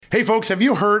Hey folks, have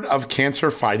you heard of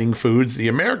cancer-fighting foods? The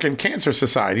American Cancer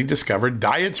Society discovered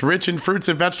diets rich in fruits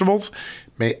and vegetables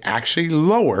may actually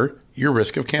lower your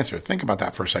risk of cancer. Think about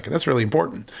that for a second. That's really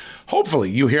important. Hopefully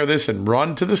you hear this and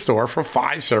run to the store for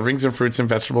 5 servings of fruits and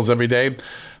vegetables every day.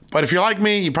 But if you're like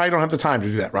me, you probably don't have the time to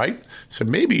do that, right? So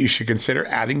maybe you should consider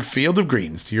adding Field of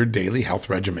Greens to your daily health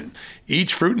regimen.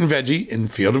 Each fruit and veggie in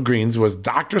Field of Greens was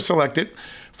doctor selected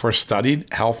for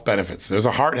studied health benefits. There's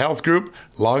a heart health group,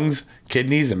 lungs,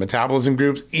 kidneys, and metabolism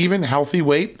groups, even healthy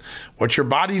weight. What your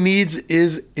body needs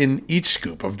is in each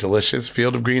scoop of delicious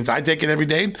Field of Greens. I take it every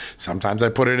day. Sometimes I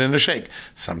put it in a shake.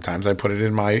 Sometimes I put it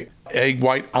in my egg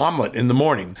white omelet in the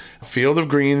morning. Field of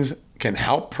Greens can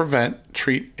help prevent,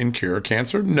 treat, and cure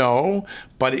cancer? No,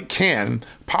 but it can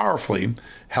powerfully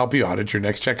help you out at your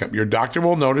next checkup. Your doctor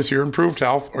will notice your improved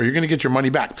health, or you're going to get your money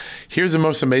back. Here's the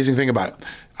most amazing thing about it.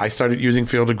 I started using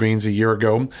Field of Greens a year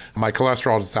ago. My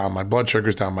cholesterol is down, my blood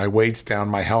sugar's down, my weight's down,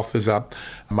 my health is up,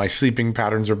 my sleeping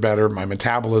patterns are better, my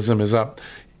metabolism is up.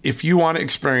 If you want to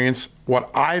experience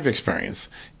what I've experienced,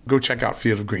 go check out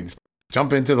Field of Greens.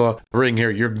 Jump into the ring here.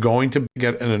 You're going to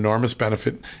get an enormous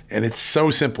benefit, and it's so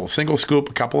simple. Single scoop,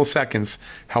 a couple of seconds,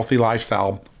 healthy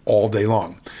lifestyle all day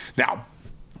long. Now,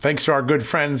 thanks to our good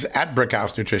friends at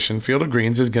Brickhouse Nutrition, Field of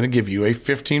Greens is going to give you a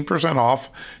 15% off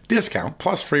discount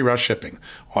plus free rush shipping.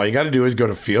 All you got to do is go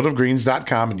to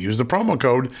fieldofgreens.com and use the promo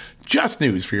code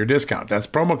JUSTNEWS for your discount. That's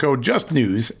promo code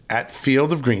JUSTNEWS at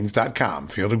fieldofgreens.com.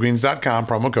 Fieldofgreens.com,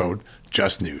 promo code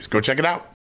JUSTNEWS. Go check it out.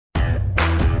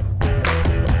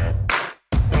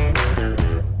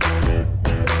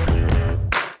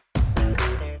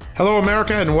 Hello,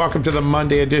 America, and welcome to the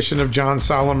Monday edition of John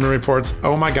Solomon Reports.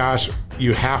 Oh my gosh,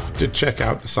 you have to check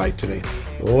out the site today.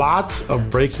 Lots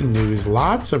of breaking news,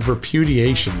 lots of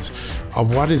repudiations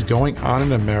of what is going on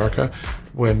in America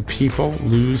when people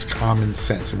lose common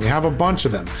sense. And we have a bunch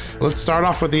of them. Let's start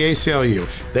off with the ACLU.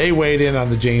 They weighed in on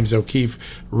the James O'Keefe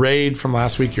raid from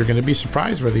last week. You're going to be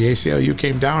surprised where the ACLU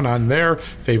came down on their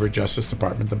favorite Justice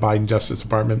Department, the Biden Justice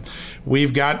Department.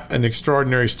 We've got an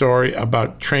extraordinary story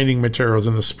about training materials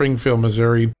in the Springfield,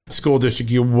 Missouri school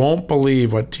district. You won't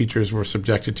believe what teachers were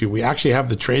subjected to. We actually have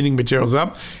the training materials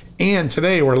up. And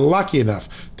today we're lucky enough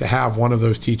to have one of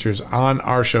those teachers on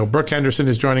our show. Brooke Henderson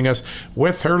is joining us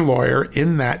with her lawyer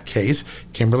in that case,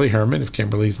 Kimberly Herman. If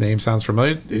Kimberly's name sounds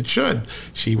familiar, it should.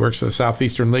 She works for the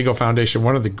Southeastern Legal Foundation,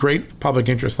 one of the great public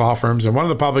interest law firms, and one of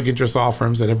the public interest law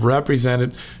firms that have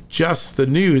represented Just the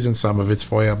News in some of its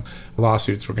FOIA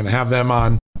lawsuits. We're going to have them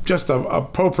on. Just a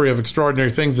potpourri of extraordinary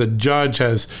things. The judge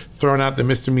has thrown out the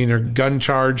misdemeanor gun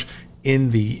charge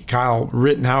in the Kyle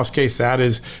Rittenhouse case. That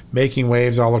is making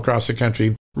waves all across the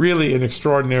country. Really an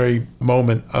extraordinary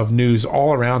moment of news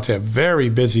all around to a very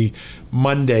busy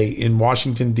Monday in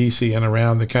Washington, D.C. and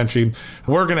around the country.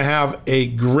 We're going to have a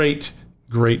great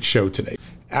show today.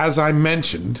 As I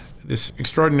mentioned, this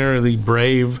extraordinarily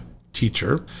brave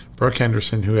teacher, Brooke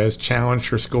Henderson, who has challenged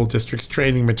her school district's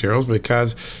training materials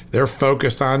because they're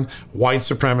focused on white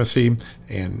supremacy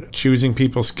and choosing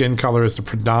people's skin color as the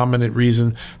predominant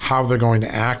reason how they're going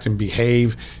to act and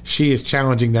behave. She is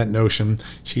challenging that notion.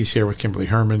 She's here with Kimberly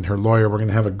Herman, her lawyer. We're going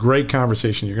to have a great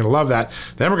conversation. You're going to love that.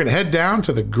 Then we're going to head down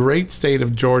to the great state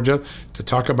of Georgia to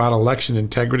talk about election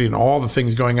integrity and all the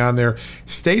things going on there.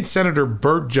 State Senator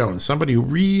Burt Jones, somebody who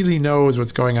really knows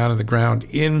what's going on the ground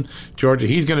in Georgia.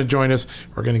 He's going to join us.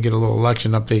 We're going to get a little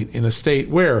election update in a state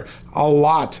where a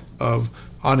lot of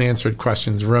unanswered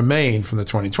questions remain from the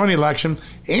 2020 election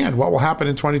and what will happen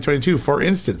in 2022. For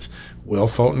instance, will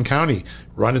Fulton County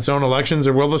run its own elections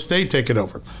or will the state take it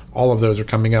over? All of those are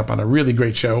coming up on a really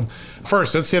great show.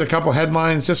 First, let's hit a couple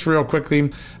headlines just real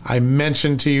quickly. I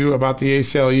mentioned to you about the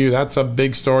ACLU. That's a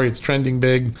big story. It's trending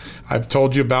big. I've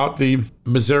told you about the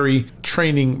Missouri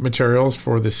training materials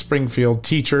for the Springfield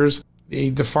teachers. They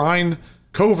define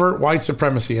covert white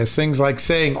supremacy as things like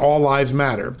saying all lives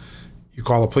matter. You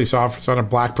call a police officer on a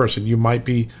black person, you might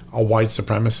be a white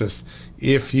supremacist.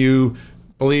 If you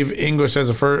believe English as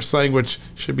a first language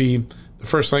should be the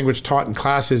first language taught in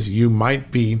classes, you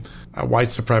might be a white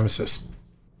supremacist.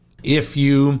 If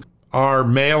you are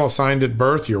male assigned at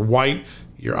birth, you're white,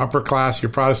 you're upper class,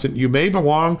 you're Protestant, you may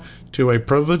belong to a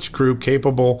privileged group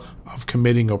capable of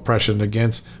committing oppression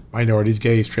against minorities,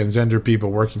 gays, transgender people,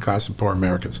 working class, and poor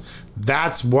Americans.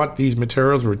 That's what these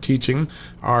materials were teaching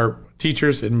our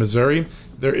teachers in Missouri.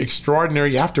 They're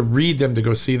extraordinary. You have to read them to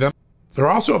go see them. There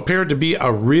also appeared to be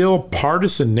a real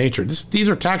partisan nature. These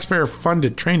are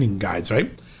taxpayer-funded training guides,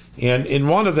 right? And in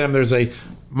one of them, there's a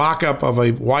mock-up of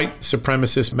a white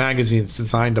supremacist magazine that's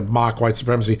designed to mock white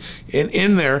supremacy. And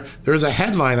in there's a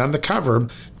headline on the cover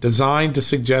designed to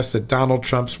suggest that Donald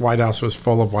Trump's White House was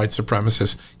full of white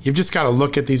supremacists. You've just got to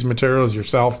look at these materials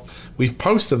yourself. We've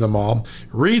posted them all.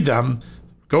 Read them.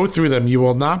 Go through them. You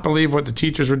will not believe what the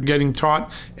teachers were getting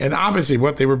taught and obviously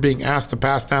what they were being asked to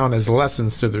pass down as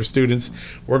lessons to their students.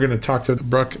 We're going to talk to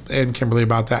Brooke and Kimberly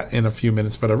about that in a few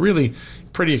minutes, but a really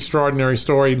pretty extraordinary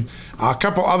story. A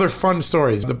couple other fun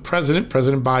stories. The President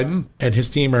Biden, and his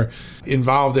team are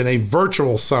involved in a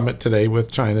virtual summit today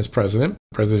with China's President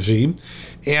Xi.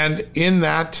 And in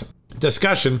that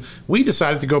discussion, we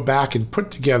decided to go back and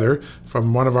put together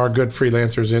from one of our good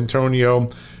freelancers, Antonio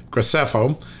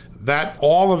Graceffo, that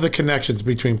all of the connections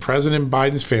between President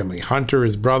Biden's family, Hunter,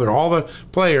 his brother, all the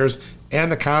players,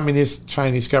 and the communist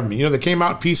Chinese government. They came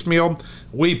out piecemeal.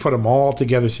 We put them all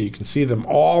together so you can see them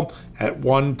all at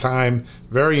one time.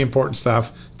 Very important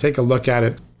stuff. Take a look at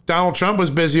it. Donald Trump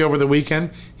was busy over the weekend.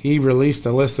 He released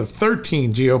a list of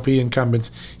 13 GOP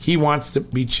incumbents he wants to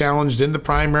be challenged in the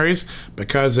primaries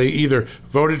because they either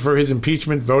voted for his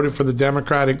impeachment, voted for the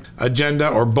Democratic agenda,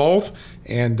 or both.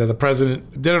 And the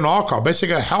president did an all call,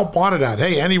 basically a help wanted ad.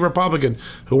 Hey, any Republican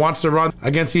who wants to run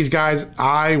against these guys,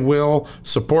 I will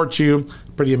support you.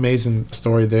 Pretty amazing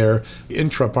story there.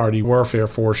 Intra-party warfare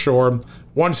for sure.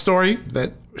 One story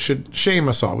that should shame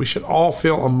us all. We should all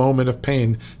feel a moment of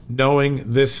pain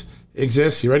knowing this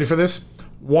exists. You ready for this?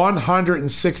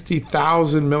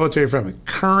 160,000 military families,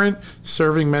 current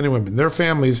serving men and women, their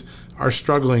families are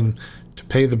struggling to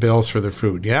pay the bills for their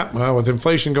food. Yeah, well, with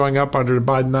inflation going up under the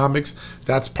Bidenomics,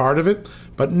 that's part of it.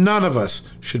 But none of us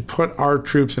should put our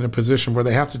troops in a position where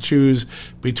they have to choose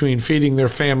between feeding their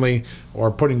family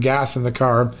or putting gas in the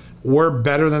car. We're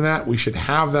better than that. We should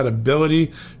have that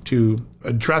ability to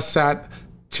address that.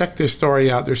 Check this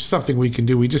story out. There's something we can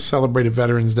do. We just celebrated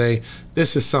Veterans Day.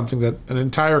 This is something that an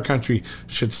entire country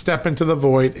should step into the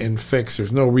void and fix.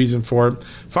 There's no reason for it.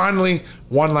 Finally,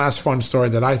 one last fun story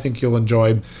that I think you'll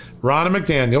enjoy. Ronna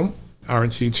McDaniel,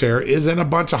 RNC chair, is in a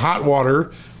bunch of hot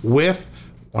water with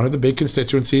one of the big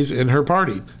constituencies in her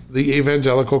party, the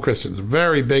Evangelical Christians, a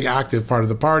very big active part of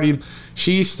the party.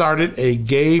 She started a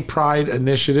gay pride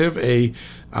initiative, a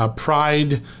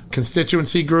pride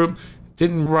constituency group.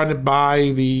 Didn't run it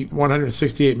by the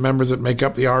 168 members that make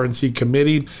up the RNC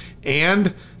committee.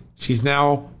 And she's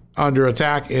now under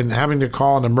attack and having to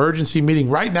call an emergency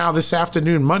meeting right now this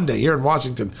afternoon, Monday, here in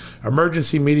Washington.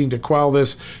 Emergency meeting to quell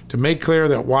this, to make clear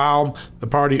that while the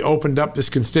party opened up this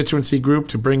constituency group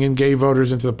to bring in gay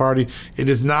voters into the party, it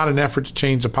is not an effort to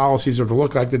change the policies or to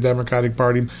look like the Democratic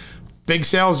Party. Big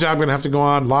sales job going to have to go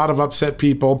on. A lot of upset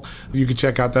people. You can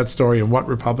check out that story and what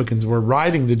Republicans were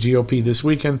riding the GOP this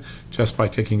weekend just by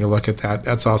taking a look at that.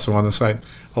 That's also on the site.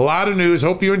 A lot of news.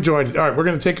 Hope you enjoyed it. All right, we're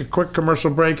going to take a quick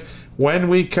commercial break. When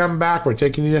we come back, we're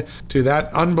taking you to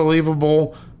that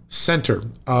unbelievable center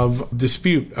of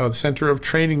dispute, center of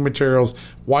training materials,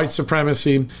 white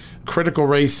supremacy, critical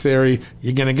race theory.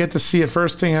 You're going to get to see it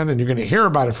firsthand, and you're going to hear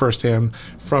about it firsthand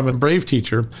from a brave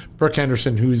teacher, Brooke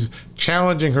Henderson, who's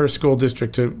challenging her school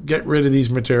district to get rid of these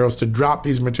materials, to drop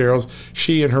these materials.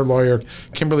 She and her lawyer,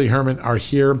 Kimberly Herman, are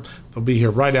here. They'll be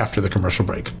here right after the commercial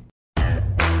break.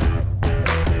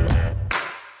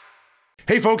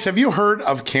 Hey folks, have you heard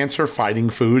of cancer-fighting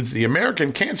foods? The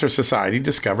American Cancer Society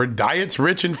discovered diets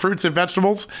rich in fruits and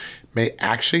vegetables may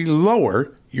actually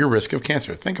lower your risk of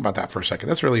cancer. Think about that for a second.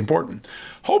 That's really important.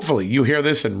 Hopefully you hear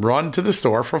this and run to the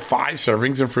store for 5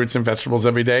 servings of fruits and vegetables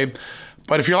every day.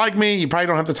 But if you're like me, you probably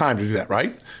don't have the time to do that,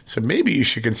 right? So maybe you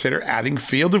should consider adding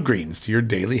Field of Greens to your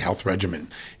daily health regimen.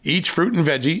 Each fruit and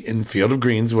veggie in Field of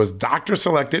Greens was doctor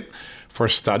selected for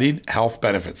studied health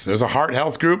benefits. There's a heart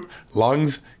health group,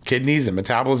 lungs, kidneys, and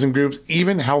metabolism groups,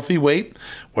 even healthy weight.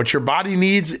 What your body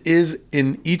needs is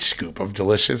in each scoop of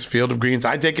delicious Field of Greens.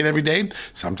 I take it every day.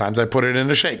 Sometimes I put it in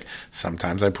a shake.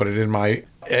 Sometimes I put it in my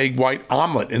egg white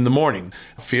omelet in the morning.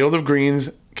 Field of Greens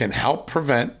can help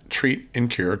prevent, treat, and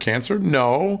cure cancer?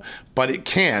 No, but it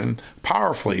can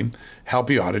powerfully help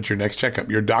you out at your next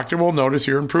checkup. Your doctor will notice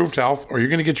your improved health, or you're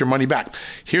going to get your money back.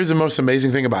 Here's the most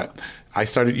amazing thing about it. I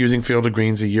started using Field of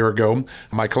Greens a year ago.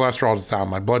 My cholesterol is down,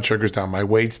 my blood sugar is down, my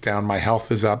weight's down, my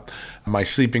health is up, my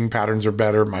sleeping patterns are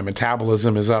better, my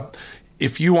metabolism is up.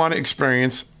 If you want to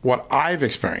experience what I've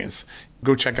experienced,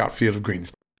 go check out Field of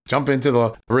Greens. Jump into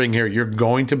the ring here. You're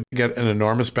going to get an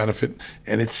enormous benefit,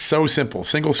 and it's so simple.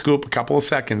 Single scoop, a couple of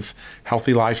seconds,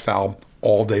 healthy lifestyle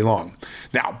all day long.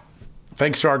 Now,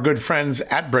 Thanks to our good friends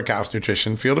at Brickhouse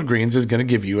Nutrition, Field of Greens is going to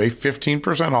give you a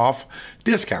 15% off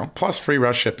discount plus free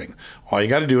rush shipping. All you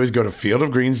got to do is go to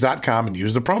fieldofgreens.com and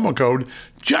use the promo code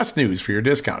JUSTNEWS for your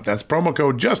discount. That's promo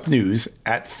code JUSTNEWS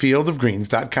at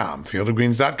fieldofgreens.com.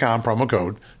 Fieldofgreens.com, promo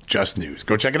code JUSTNEWS.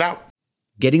 Go check it out.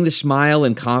 Getting the smile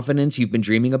and confidence you've been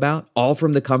dreaming about, all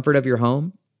from the comfort of your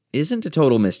home, isn't a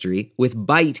total mystery with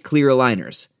Byte clear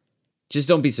aligners. Just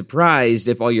don't be surprised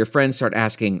if all your friends start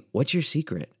asking, "What's your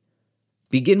secret?"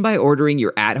 Begin by ordering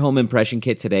your at-home impression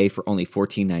kit today for only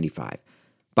 $14.95.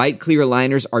 Byte clear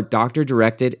aligners are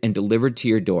doctor-directed and delivered to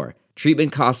your door.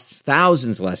 Treatment costs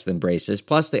thousands less than braces,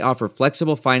 plus they offer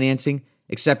flexible financing,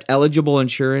 accept eligible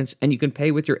insurance, and you can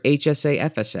pay with your HSA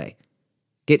FSA.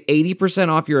 Get 80%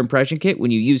 off your impression kit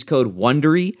when you use code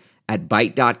WONDERY at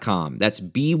Byte.com. That's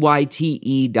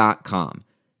BYTE.com.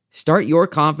 Start your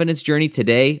confidence journey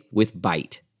today with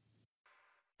Byte.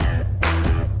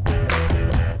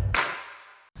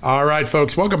 All right,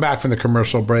 folks, welcome back from the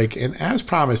commercial break. And as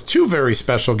promised, two very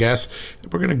special guests.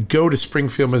 We're going to go to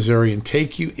Springfield, Missouri and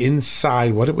take you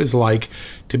inside what it was like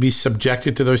to be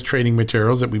subjected to those training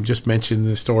materials that we've just mentioned in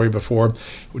the story before.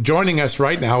 Joining us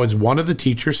right now is one of the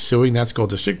teachers suing that school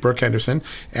district, Brooke Henderson,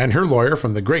 and her lawyer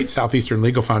from the great Southeastern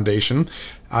Legal Foundation,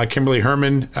 Kimberly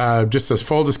Herman. Just as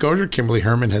full disclosure, Kimberly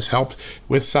Herman has helped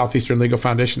with Southeastern Legal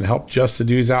Foundation to help Just the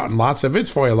News out in lots of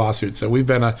its FOIA lawsuits. So we've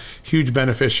been a huge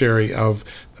beneficiary of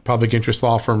public interest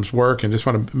law firm's work, and just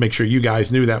want to make sure you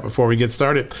guys knew that before we get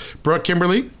started. Brooke,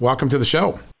 Kimberly, welcome to the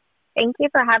show. Thank you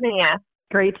for having us.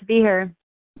 Great to be here.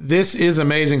 This is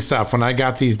amazing stuff. When I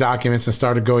got these documents and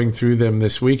started going through them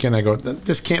this weekend, I go,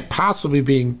 this can't possibly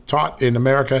be taught in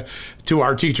America to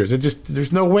our teachers.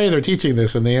 There's no way they're teaching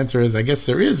this. And the answer is, I guess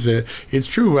there is. It's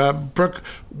true. Brooke,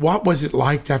 what was it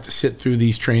like to have to sit through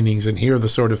these trainings and hear the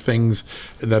sort of things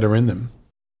that are in them?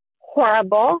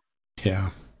 Horrible.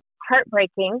 Yeah.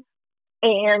 Heartbreaking,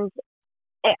 and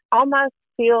it almost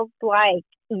feels like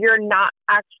you're not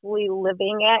actually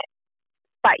living it,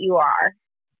 but you are,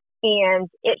 and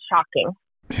it's shocking.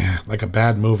 Yeah, like a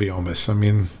bad movie almost. I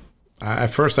mean,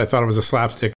 at first I thought it was a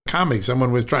slapstick comedy.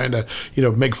 Someone was trying to,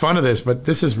 make fun of this, but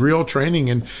this is real training.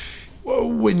 And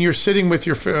when you're sitting with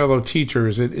your fellow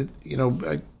teachers,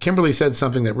 Kimberly said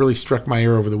something that really struck my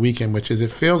ear over the weekend, which is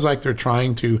it feels like they're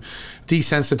trying to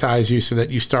desensitize you so that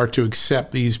you start to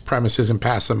accept these premises and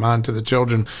pass them on to the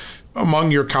children. Among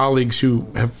your colleagues who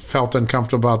have felt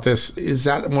uncomfortable about this, is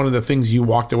that one of the things you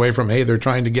walked away from? Hey, they're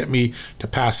trying to get me to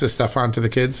pass this stuff on to the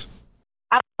kids?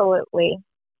 Absolutely.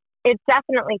 It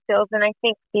definitely feels, and I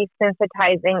think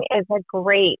desensitizing is a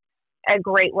great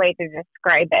way to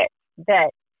describe it, that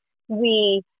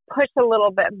we push a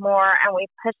little bit more and we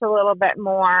push a little bit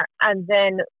more, and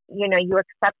then, you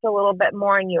accept a little bit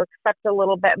more and you accept a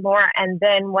little bit more. And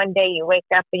then one day you wake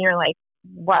up and you're like,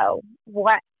 whoa,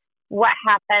 what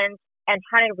happened and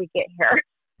how did we get here?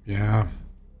 Yeah.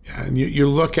 Yeah. And you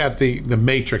look at the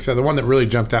matrix. The one that really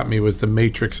jumped at me was the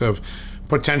matrix of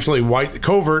potentially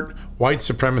covert white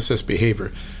supremacist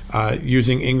behavior,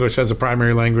 using English as a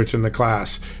primary language in the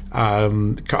class,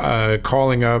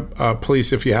 calling up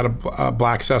police if you had a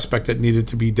black suspect that needed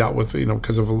to be dealt with,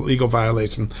 because of a legal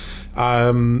violation.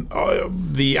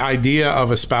 The idea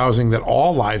of espousing that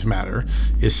all lives matter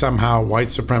is somehow white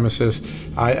supremacist.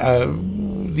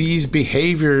 These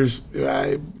behaviors,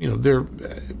 I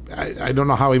don't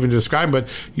know how even to describe them,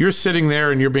 but you're sitting there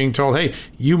and you're being told, hey,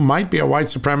 you might be a white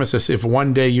supremacist if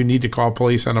one day you need to call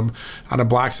police on a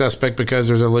black suspect because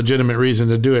there's a legitimate reason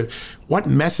to do it. What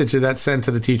message did that send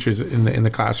to the teachers in the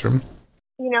classroom?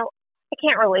 I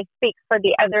can't really speak for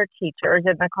the other teachers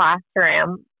in the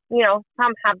classroom.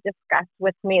 Some have discussed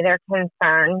with me their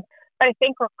concerns, but I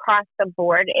think across the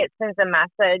board, it sends a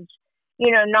message,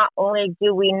 not only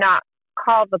do we not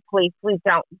call the police, we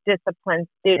don't discipline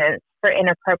students for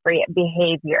inappropriate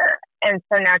behavior. And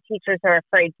so now teachers are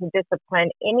afraid to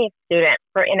discipline any student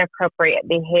for inappropriate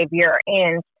behavior.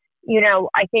 And,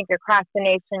 I think across the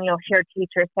nation, you'll hear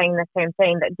teachers saying the same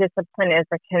thing, that discipline is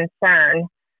a concern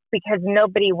because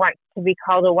nobody wants to be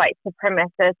called a white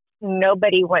supremacist.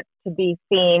 Nobody wants to be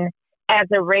seen as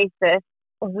a racist.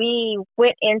 We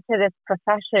went into this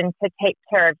profession to take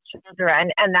care of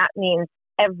children, and that means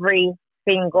every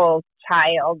single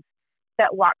child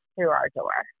that walks through our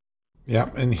door. Yeah,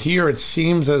 and here it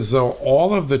seems as though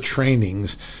all of the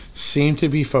trainings seem to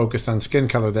be focused on skin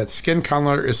color, that skin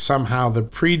color is somehow the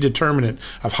predeterminant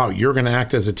of how you're going to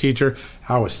act as a teacher,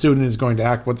 how a student is going to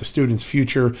act, what the student's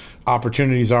future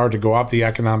opportunities are to go up the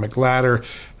economic ladder.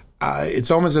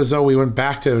 It's almost as though we went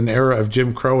back to an era of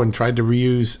Jim Crow and tried to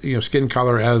reuse, skin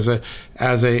color as a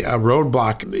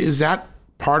roadblock. Is that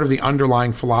part of the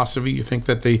underlying philosophy you think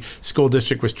that the school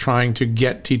district was trying to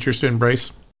get teachers to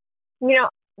embrace?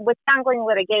 With ongoing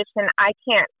litigation, I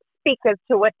can't speak as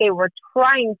to what they were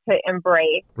trying to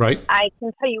embrace. Right. I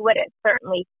can tell you what it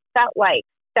certainly felt like.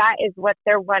 That is what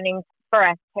they're wanting for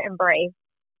us to embrace.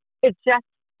 It just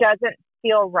doesn't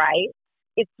feel right.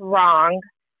 It's wrong.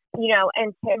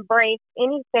 And to embrace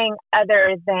anything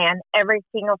other than every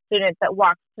single student that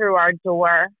walks through our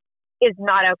door is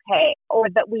not okay, or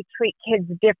that we treat kids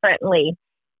differently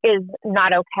is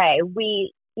not okay.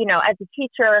 We, as a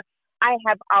teacher, I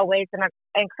have always, and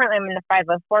currently I'm in the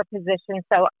 504 position.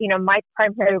 So, my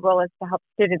primary role is to help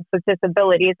students with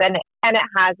disabilities. And it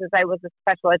has, as I was a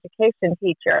special education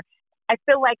teacher. I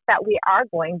feel like that we are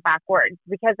going backwards,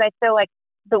 because I feel like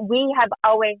that we have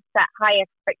always set high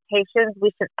expectations.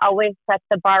 We should always set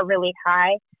the bar really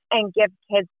high and give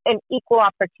kids an equal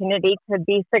opportunity to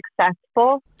be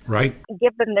successful. Right.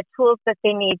 Give them the tools that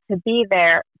they need to be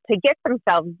there, to get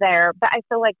themselves there. But I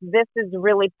feel like this is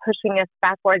really pushing us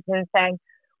backwards and saying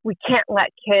we can't let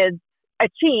kids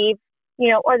achieve,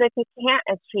 or that they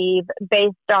can't achieve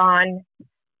based on,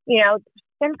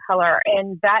 skin color.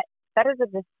 And that is a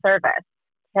disservice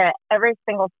to every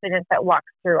single student that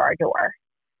walks through our door.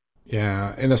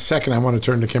 Yeah. In a second, I want to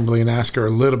turn to Kimberly and ask her a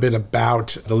little bit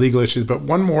about the legal issues. But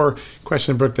one more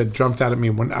question, Brooke, that jumped out at me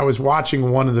when I was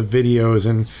watching one of the videos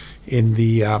in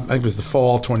the, I think it was the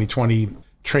fall 2020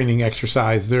 training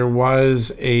exercise. There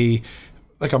was a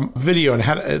video, and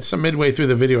had some midway through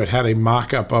the video, it had a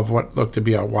mock-up of what looked to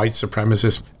be a white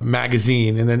supremacist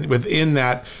magazine. And then within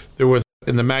that, there was,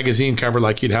 in the magazine cover,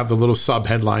 like you'd have the little sub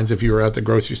headlines if you were at the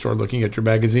grocery store looking at your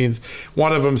magazines.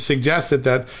 One of them suggested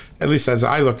that, at least as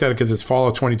I looked at it, because it's fall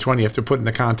of 2020, you have to put in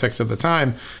the context of the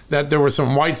time, that there were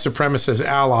some white supremacist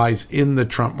allies in the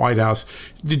Trump White House.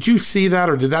 Did you see that,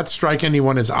 or did that strike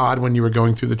anyone as odd when you were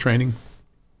going through the training?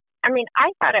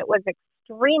 I thought it was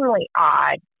extremely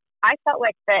odd. I felt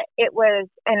like that it was,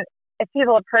 and if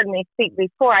people have heard me speak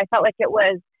before, I felt like it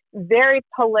was very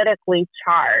politically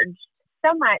charged.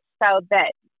 So much so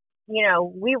that,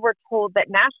 we were told that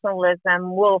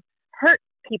nationalism will hurt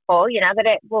people, that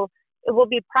it will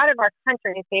be proud of our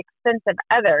country at the expense of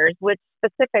others, which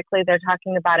specifically they're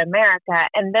talking about America.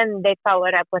 And then they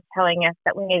followed up with telling us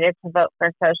that we needed to vote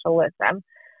for socialism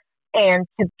and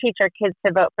to teach our kids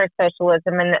to vote for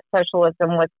socialism, and that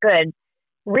socialism was good.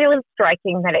 Really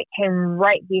striking that it came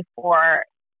right before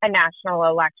a national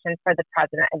election for the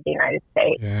president of the United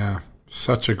States. Yeah.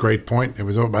 Such a great point. It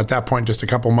was at that point just a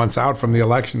couple months out from the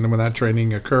election when that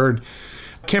training occurred.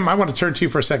 Kim, I want to turn to you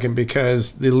for a second,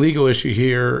 because the legal issues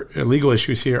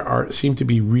here seem to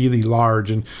be really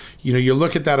large. And, you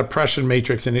look at that oppression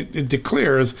matrix, and it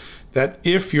declares that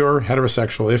if you're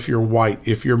heterosexual, if you're white,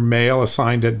 if you're male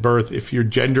assigned at birth, if you're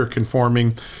gender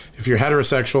conforming, if you're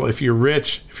heterosexual, if you're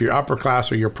rich, if you're upper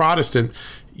class, or you're Protestant,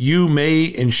 you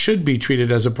may and should be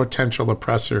treated as a potential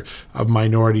oppressor of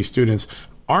minority students.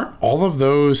 Aren't all of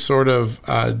those sort of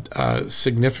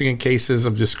significant cases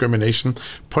of discrimination,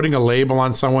 putting a label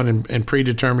on someone and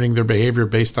predetermining their behavior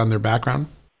based on their background?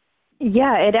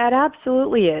 Yeah, it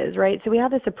absolutely is, right? So we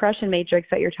have this oppression matrix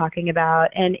that you're talking about,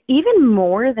 and even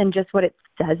more than just what it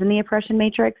says in the oppression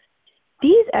matrix,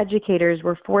 these educators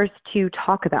were forced to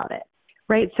talk about it,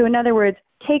 right? So in other words,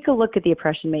 take a look at the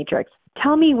oppression matrix.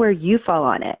 Tell me where you fall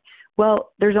on it.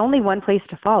 Well, there's only one place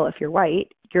to fall. If you're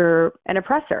white, you're an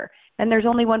oppressor. And there's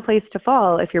only one place to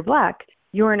fall. If you're black,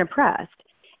 you're an oppressed.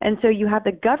 And so you have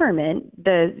the government,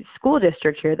 the school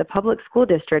district here, the public school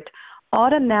district,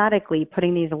 automatically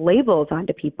putting these labels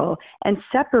onto people and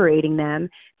separating them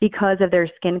because of their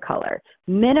skin color,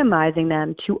 minimizing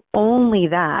them to only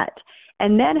that,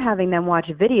 and then having them watch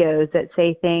videos that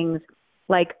say things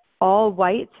like all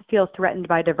whites feel threatened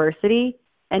by diversity,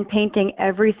 and painting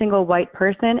every single white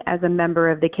person as a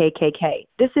member of the KKK.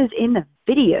 This is in the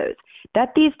videos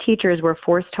that these teachers were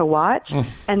forced to watch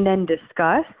and then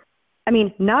discuss.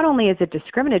 Not only is it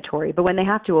discriminatory, but when they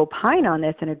have to opine on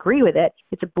this and agree with it,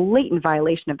 it's a blatant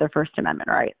violation of their First Amendment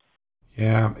rights.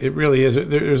 Yeah, it really is.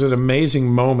 There's an amazing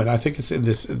moment. I think it's in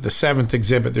the 7th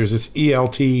exhibit. There's this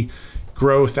ELT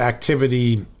growth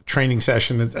activity training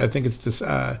session. I think it's this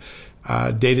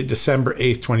dated December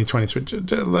 8th, 2020,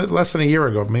 so less than a year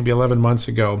ago, maybe 11 months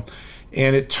ago.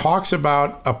 And it talks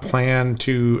about a plan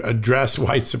to address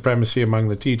white supremacy among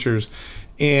the teachers.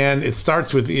 And it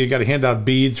starts with, you got to hand out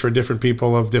beads for different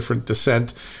people of different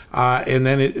descent. And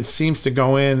then it seems to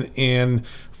go in and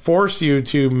force you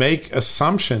to make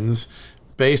assumptions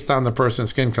based on the person's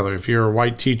skin color. If you're a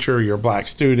white teacher, you're a black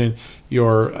student,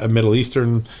 you're a Middle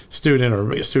Eastern student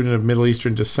or a student of Middle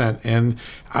Eastern descent. And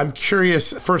I'm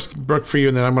curious, first, Brooke, for you,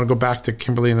 and then I'm going to go back to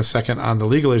Kimberly in a second on the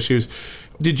legal issues.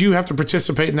 Did you have to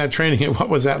participate in that training? And what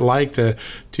was that like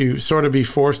to sort of be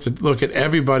forced to look at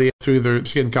everybody through their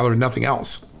skin color and nothing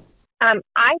else?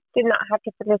 I did not have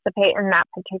to participate in that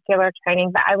particular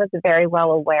training, but I was very well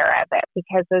aware of it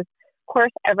because, of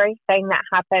course, everything that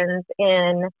happens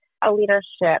in a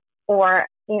leadership or,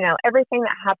 everything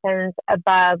that happens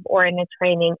above or in a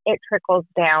training, it trickles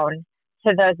down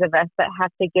to those of us that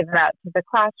have to give it out to the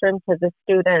classroom, to the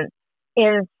students.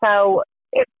 And so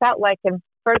it felt like in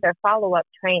further follow-up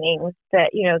trainings that,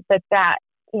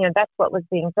 that's what was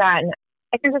being done.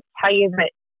 I can just tell you that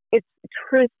it's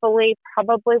truthfully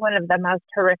probably one of the most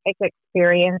horrific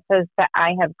experiences that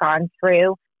I have gone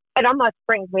through. It almost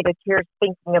brings me to tears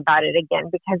thinking about it again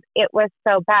because it was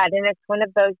so bad. And it's one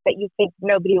of those that you think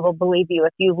nobody will believe you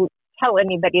if you tell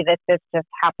anybody that this just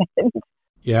happened.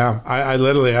 Yeah, I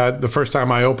literally, the first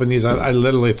time I opened these, I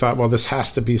literally thought, well, this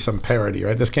has to be some parody,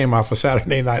 right? This came off of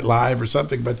Saturday Night Live or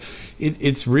something, but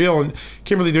it's real. And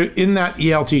Kimberly, in that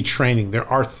ELT training, there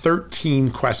are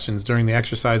 13 questions during the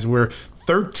exercise where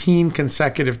 13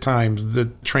 consecutive times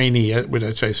the trainee,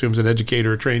 which I assume is an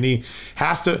educator or trainee,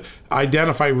 has to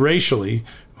identify racially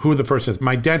who the person is.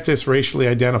 My dentist racially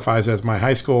identifies as my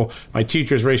high school. My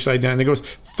teacher's racially identifies. It goes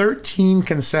 13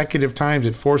 consecutive times.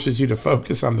 It forces you to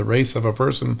focus on the race of a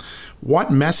person.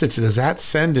 What message does that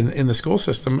send in the school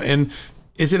system? And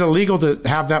is it illegal to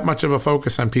have that much of a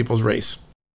focus on people's race?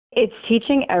 It's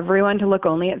teaching everyone to look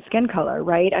only at skin color,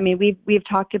 right? I mean, we've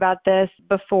talked about this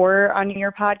before on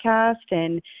your podcast,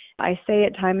 and I say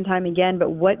it time and time again,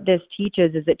 but what this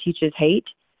teaches is it teaches hate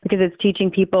because it's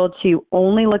teaching people to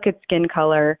only look at skin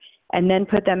color and then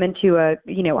put them into a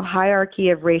hierarchy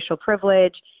of racial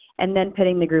privilege and then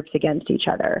pitting the groups against each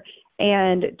other.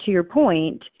 And to your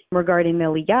point regarding the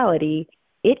legality,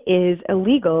 it is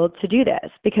illegal to do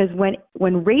this because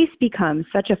when race becomes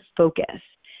such a focus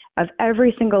of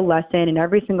every single lesson in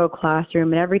every single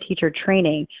classroom and every teacher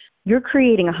training, you're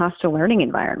creating a hostile learning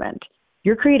environment.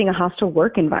 You're creating a hostile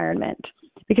work environment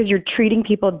because you're treating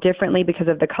people differently because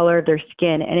of the color of their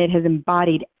skin, and it has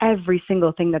embodied every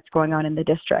single thing that's going on in the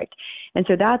district. And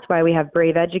so that's why we have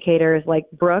brave educators like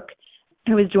Brooke,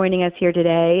 who is joining us here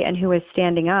today and who is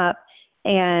standing up,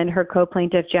 and her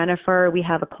co-plaintiff, Jennifer. We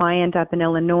have a client up in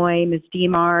Illinois, Ms.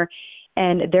 Demar,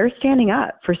 and they're standing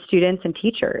up for students and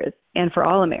teachers and for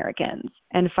all Americans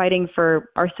and fighting for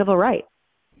our civil rights.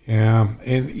 Yeah.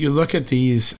 And you look at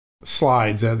these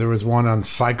slides, there was one on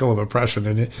cycle of oppression,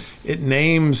 and it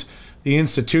names the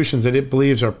institutions that it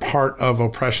believes are part of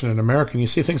oppression in America. And you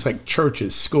see things like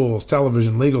churches, schools,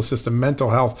 television, legal system, mental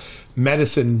health,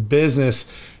 medicine,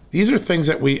 business. These are things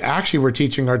that we actually were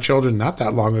teaching our children not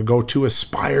that long ago to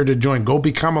aspire to join. Go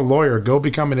become a lawyer, go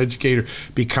become an educator,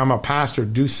 become a pastor,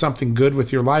 do something good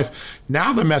with your life.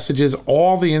 Now the message is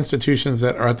all the institutions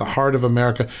that are at the heart of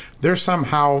America, they're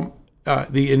somehow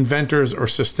the inventors or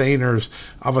sustainers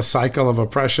of a cycle of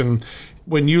oppression.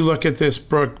 When you look at this,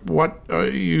 Brooke, what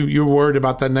you're worried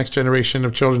about that next generation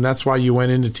of children. That's why you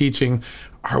went into teaching.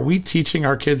 Are we teaching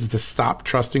our kids to stop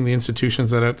trusting the institutions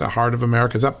that are at the heart of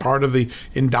America? Is that part of the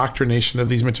indoctrination of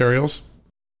these materials?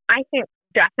 I think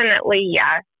definitely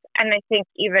yes. And I think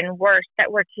even worse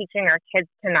that we're teaching our kids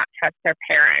to not trust their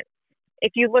parents.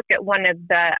 If you look at one of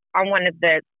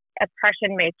the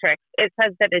oppression matrix, it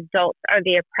says that adults are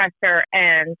the oppressor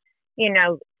and,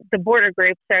 the border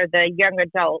groups are the young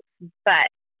adults, but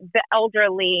the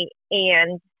elderly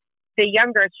and the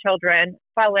younger children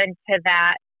fall into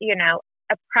that,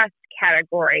 oppressed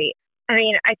category. I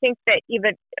mean, I think that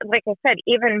even, like I said,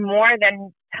 even more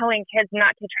than telling kids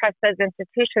not to trust those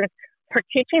institutions, we're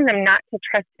teaching them not to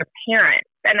trust their parents.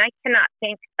 And I cannot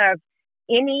think of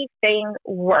anything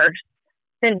worse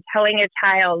than telling a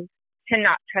child to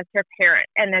not trust their parent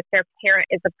and that their parent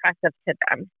is oppressive to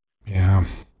them. Yeah.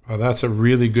 Well, that's a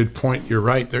really good point. You're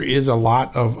right. There is a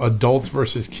lot of adults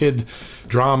versus kid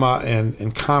drama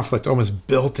and conflict almost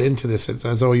built into this. It's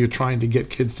as though you're trying to get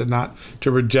kids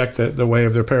to reject the way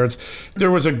of their parents.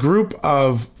 There was a group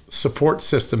of support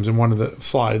systems in one of the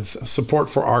slides, support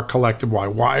for our collective why.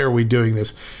 Why are we doing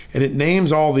this? And it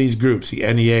names all these groups, the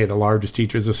NEA, the largest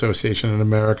teachers association in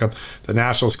America, the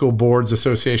National School Boards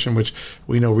Association, which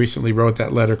we know recently wrote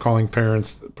that letter calling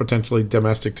parents potentially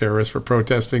domestic terrorists for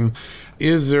protesting.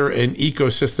 Is there an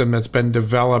ecosystem that's been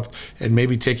developed and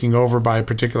maybe taking over by a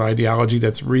particular ideology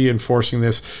that's reinforcing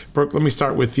this? Brooke, let me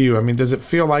start with you. I mean, does it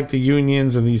feel like the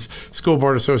unions and these school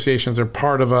board associations are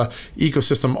part of a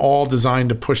ecosystem all designed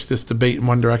to push this debate in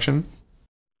one direction?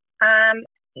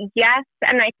 Yes,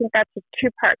 and I think that's a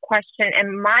two-part question.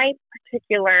 In my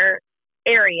particular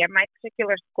area, my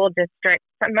particular school district,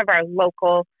 some of our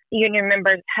local union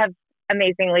members have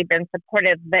amazingly been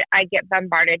supportive, but I get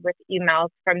bombarded with emails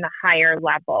from the higher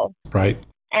level. Right.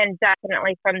 And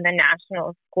definitely from the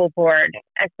National School Board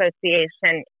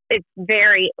Association. It's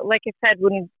very, like I said,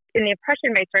 when in the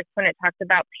oppression matrix, when it talks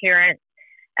about parents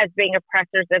as being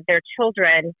oppressors of their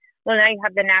children, well, now you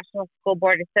have the National School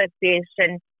Board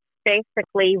Association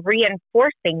basically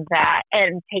reinforcing that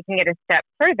and taking it a step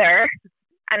further.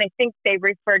 And I think they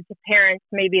referred to parents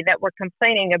maybe that were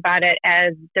complaining about it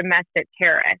as domestic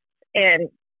terrorists. And,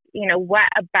 you know, what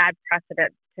a bad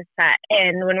precedent to set.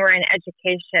 And when we're in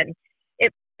education,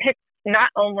 it pits not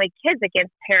only kids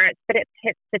against parents, but it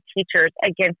pits the teachers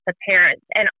against the parents.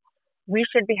 And we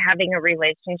should be having a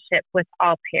relationship with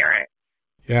all parents.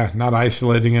 Yeah, not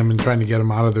isolating them and trying to get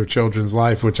them out of their children's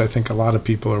life, which I think a lot of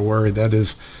people are worried. That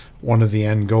is one of the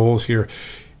end goals here.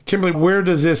 Kimberly, where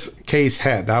does this case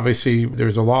head? Obviously,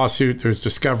 there's a lawsuit, there's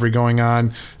discovery going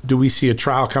on. Do we see a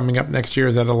trial coming up next year?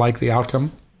 Is that a likely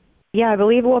outcome? Yeah, I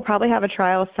believe we'll probably have a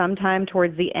trial sometime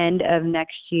towards the end of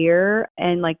next year.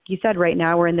 And like you said, right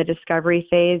now we're in the discovery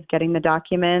phase, getting the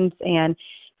documents and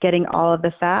getting all of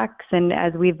the facts. And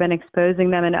as we've been exposing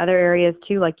them in other areas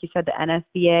too, like you said, the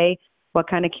NSBA, what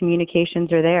kind of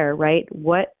communications are there, right?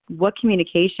 What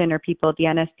communication are people at the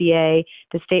NSBA,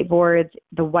 the state boards,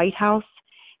 the White House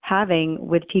having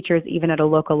with teachers even at a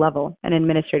local level and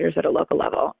administrators at a local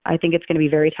level? I think it's going to be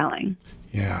very telling.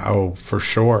 Yeah, oh, for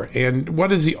sure. And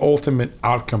what is the ultimate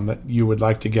outcome that you would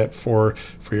like to get for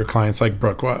your clients like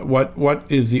Brooke? What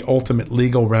is the ultimate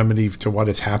legal remedy to what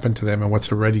has happened to them and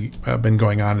what's already been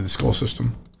going on in the school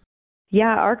system?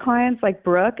 Yeah, our clients like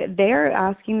Brooke, they're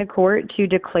asking the court to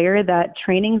declare that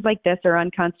trainings like this are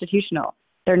unconstitutional.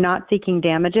 They're not seeking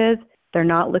damages. They're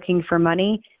not looking for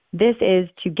money. This is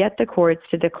to get the courts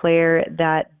to declare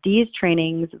that these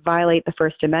trainings violate the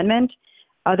First Amendment,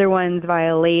 other ones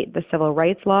violate the civil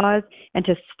rights laws, and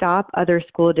to stop other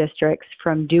school districts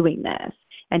from doing this,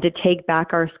 and to take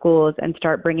back our schools and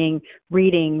start bringing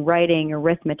reading, writing,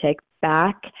 arithmetic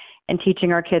back and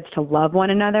teaching our kids to love one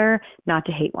another, not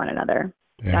to hate one another.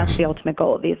 Yes. That's the ultimate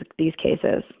goal of these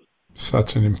cases.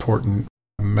 Such an important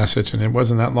message. And it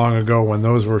wasn't that long ago when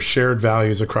those were shared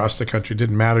values across the country. It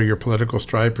didn't matter your political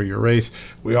stripe or your race.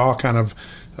 We all kind of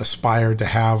aspired to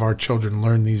have our children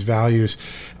learn these values.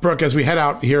 Brooke, as we head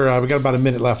out here, we got about a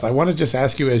minute left. I want to just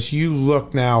ask you, as you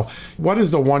look now, what is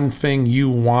the one thing you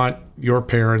want your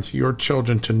parents, your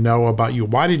children to know about you?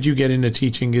 Why did you get into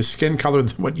teaching? Is skin color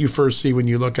what you first see when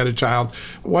you look at a child?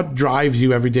 What drives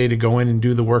you every day to go in and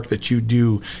do the work that you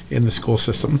do in the school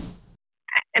system?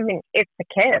 I mean, it's the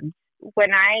kids.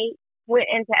 When I went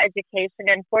into education,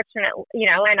 unfortunately,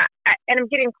 and I'm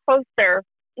getting closer,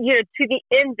 to the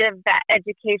end of that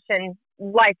education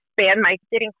lifespan,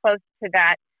 getting close to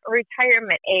that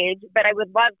retirement age, but I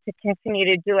would love to continue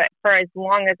to do it for as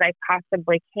long as I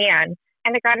possibly can.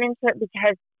 And I got into it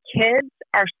because kids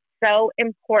are so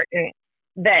important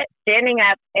that standing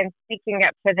up and speaking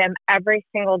up for them every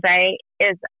single day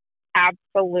is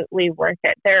absolutely worth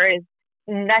it. There is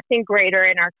nothing greater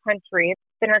in our country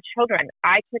than our children.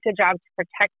 I took a job to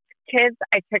protect kids.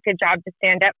 I took a job to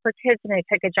stand up for kids, and I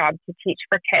took a job to teach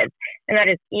for kids. And that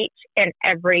is each and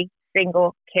every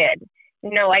single kid.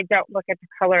 No, I don't look at the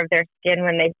color of their skin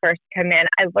when they first come in.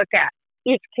 I look at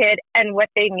each kid and what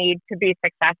they need to be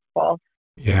successful.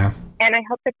 Yeah. And I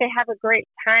hope that they have a great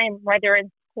time while they're in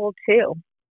school too.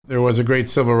 There was a great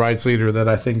civil rights leader that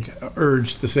I think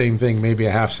urged the same thing maybe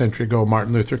a half century ago,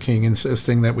 Martin Luther King,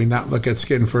 insisting that we not look at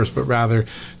skin first, but rather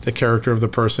the character of the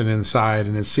person inside.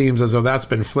 And it seems as though that's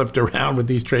been flipped around with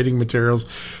these trading materials.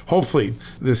 Hopefully,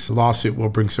 this lawsuit will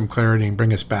bring some clarity and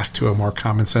bring us back to a more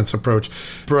common sense approach.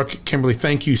 Brooke, Kimberly,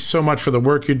 thank you so much for the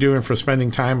work you're doing, for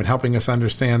spending time and helping us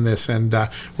understand this. And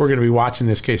we're going to be watching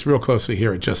this case real closely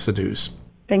here at Just the News.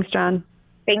 Thanks, John.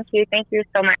 Thank you. Thank you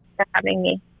so much for having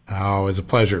me. Oh, it's a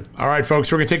pleasure. All right,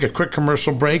 folks, we're going to take a quick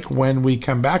commercial break. When we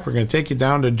come back, we're going to take you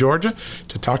down to Georgia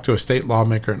to talk to a state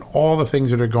lawmaker and all the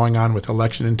things that are going on with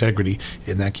election integrity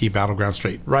in that key battleground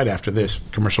state right after this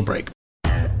commercial break.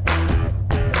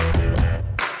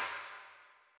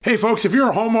 Hey, folks, if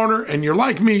you're a homeowner and you're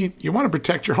like me, you want to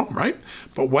protect your home, right?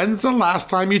 But when's the last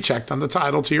time you checked on the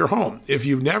title to your home? If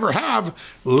you never have,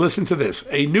 listen to this.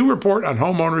 A new report on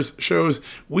homeowners shows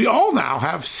we all now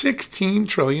have $16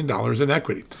 trillion in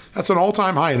equity. That's an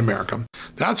all-time high in America.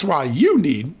 That's why you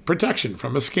need protection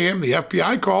from a scam the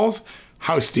FBI calls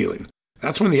house stealing.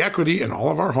 That's when the equity in all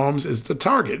of our homes is the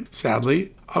target,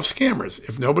 sadly, of scammers.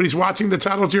 If nobody's watching the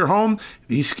title to your home,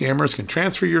 these scammers can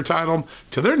transfer your title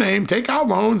to their name, take out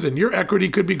loans, and your equity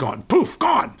could be gone. Poof,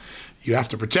 gone. You have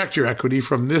to protect your equity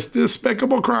from this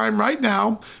despicable crime right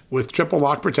now with triple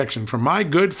lock protection from my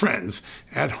good friends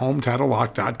at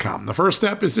HomeTitleLock.com. The first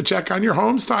step is to check on your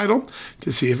home's title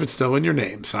to see if it's still in your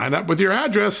name. Sign up with your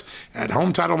address at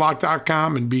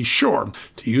HomeTitleLock.com and be sure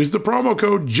to use the promo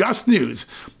code JUSTNEWS.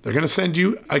 They're going to send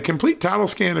you a complete title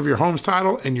scan of your home's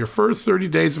title and your first 30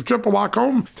 days of triple lock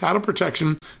home title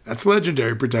protection. That's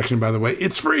legendary protection, by the way.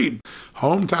 It's free.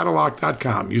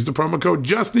 HomeTitleLock.com. Use the promo code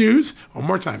JUSTNEWS. One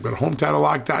more time, go to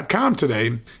HomeTitleLock.com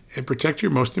today and protect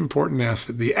your most important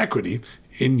asset, the equity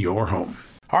in your home.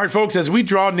 All right, folks, as we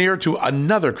draw near to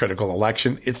another critical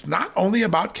election, it's not only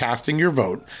about casting your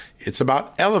vote, it's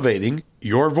about elevating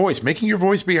your voice, making your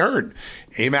voice be heard.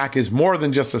 AMAC is more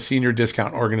than just a senior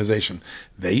discount organization.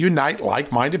 They unite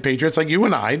like-minded patriots like you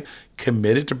and I,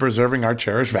 committed to preserving our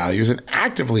cherished values and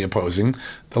actively opposing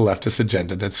the leftist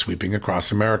agenda that's sweeping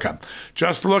across America.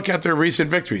 Just look at their recent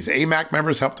victories. AMAC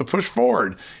members helped to push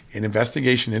forward an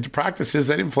investigation into practices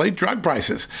that inflate drug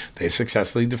prices. They've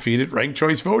successfully defeated ranked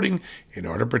choice voting in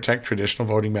order to protect traditional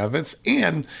voting methods,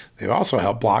 and they've also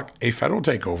helped block a federal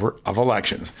takeover of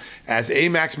elections. As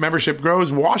AMAC's membership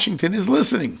grows, Washington is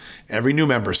listening. Every new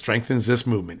member strengthens this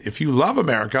movement. If you love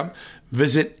America,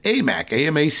 visit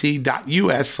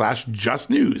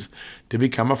amac.us/justnews to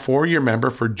become a 4-year member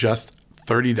for just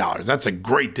 $30. That's a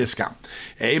great discount.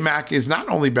 AMAC is not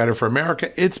only better for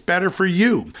America, it's better for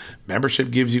you.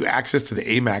 Membership gives you access to the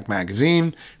AMAC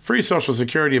magazine, free Social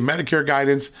Security and Medicare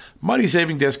guidance,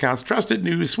 money-saving discounts, trusted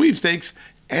news, sweepstakes,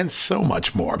 and so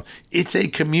much more. It's a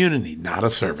community, not a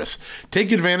service.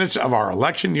 Take advantage of our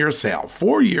election year sale,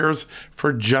 4 years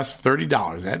for just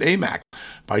 $30 at AMAC.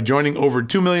 By joining over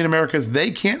 2 million Americans,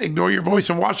 they can't ignore your voice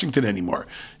in Washington anymore.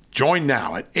 Join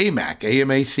now at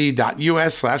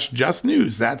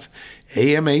amac.us/justnews. That's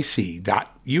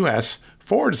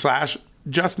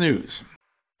amac.us/justnews.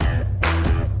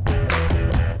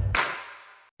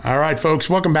 All right, folks,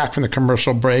 welcome back from the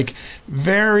commercial break.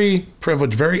 Very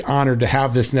privileged, very honored to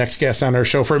have this next guest on our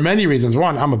show for many reasons.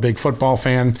 One, I'm a big football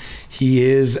fan. He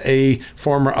is a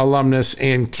former alumnus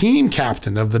and team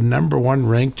captain of the #1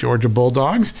 ranked Georgia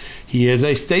Bulldogs. He is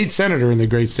a state senator in the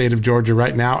great state of Georgia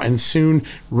right now and soon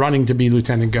running to be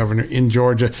lieutenant governor in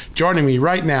Georgia. Joining me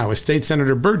right now is State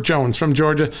Senator Burt Jones from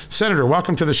Georgia. Senator,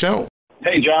 welcome to the show.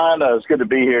 Hey, John. It's good to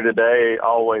be here today.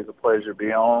 Always a pleasure to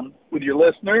be on with your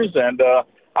listeners, and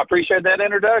I appreciate that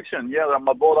introduction. Yeah,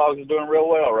 my Bulldogs are doing real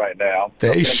well right now.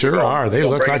 They sure are. They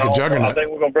look like a juggernaut. I think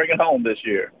we're going to bring it home this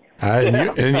year.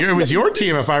 It was your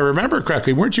team, if I remember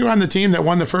correctly. Weren't you on the team that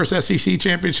won the first SEC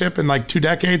championship in like 2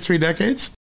 decades, 3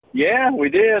 decades? Yeah, we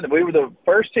did. We were the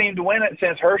first team to win it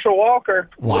since Herschel Walker.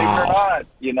 Wow. Believe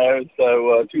it or not,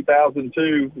 so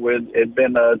 2002, it's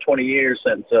been 20 years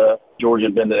since Georgia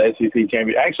had been to the SEC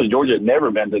championship. Actually, Georgia had never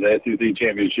been to the SEC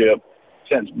championship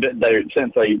since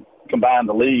they combined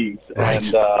the leagues.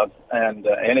 Right. And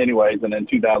anyways, and in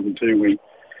 2002 we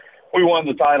won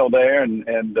the title there, and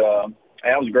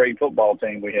that was a great football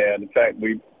team we had. In fact,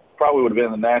 we probably would have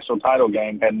been in the national title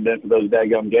game hadn't been for those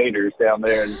daggum Gators down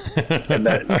there in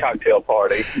that cocktail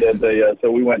party.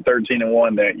 So we went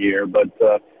 13-1 that year. But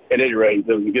at any rate,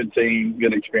 it was a good team,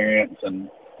 good experience, and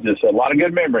just a lot of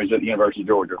good memories at the University of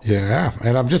Georgia. Yeah,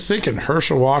 and I'm just thinking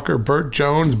Herschel Walker, Burt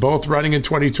Jones, both running in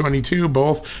 2022,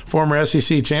 both former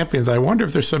SEC champions. I wonder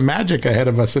if there's some magic ahead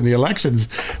of us in the elections.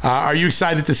 Are you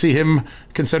excited to see him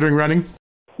considering running?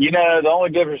 The only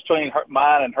difference between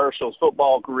mine and Herschel's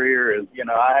football career is,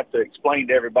 I have to explain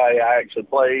to everybody I actually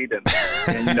played, and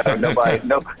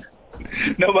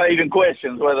nobody even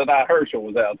questions whether or not Herschel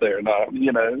was out there or not,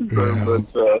 Yeah.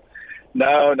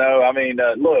 No. I mean,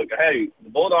 look, hey, the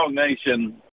Bulldog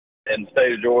Nation in the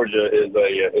state of Georgia is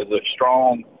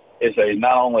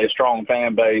not only a strong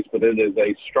fan base, but it is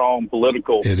a strong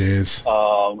political. It is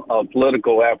a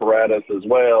political apparatus as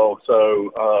well.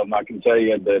 So I can tell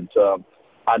you that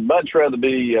I'd much rather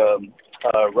be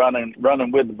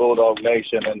running with the Bulldog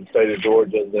Nation in the state of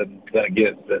Georgia than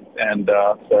against it. And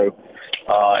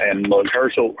and look,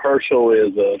 Herschel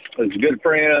is a good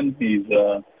friend.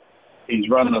 He's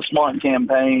running a smart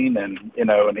campaign, and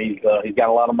he's got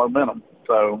a lot of momentum.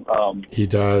 So he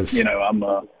does.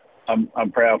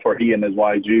 I'm proud for he and his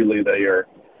wife Julie. They are,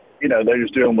 they're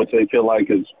just doing what they feel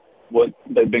like is what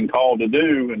they've been called to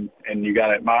do, and you got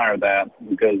to admire that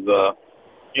because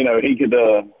he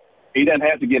doesn't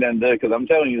have to get into it because I'm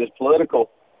telling you, this political.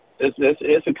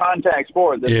 It's a contact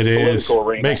sport. This it is. Political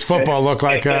arena. Makes football look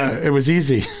like it was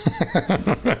easy.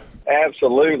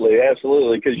 Absolutely,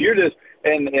 because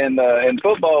in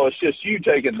football, it's just you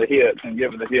taking the hits and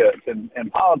giving the hits. And in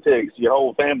politics, your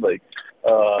whole family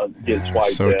gets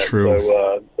wiped so out.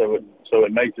 true. So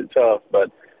it makes it tough. But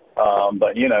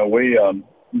but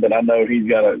I know he's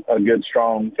got a good,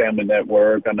 strong family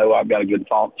network. I know I've got a good,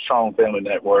 strong family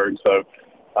network. So,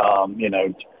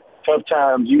 tough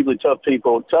times, usually tough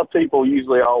people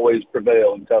usually always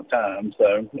prevail in tough times.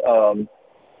 So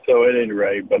at any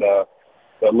rate, but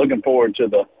looking forward to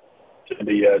the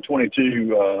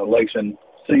 22 election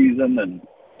season, and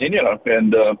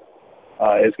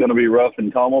it's going to be rough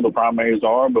and tumble. The primaries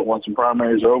are, but once the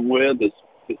primaries are over with, it's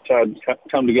time to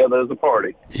come together as a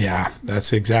party. Yeah,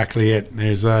 that's exactly it.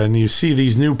 And you see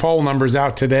these new poll numbers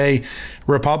out today.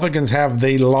 Republicans have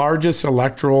the largest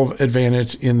electoral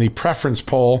advantage in the preference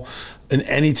poll in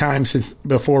any time since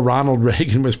before Ronald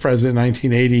Reagan was president in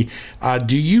 1980.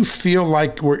 Do you feel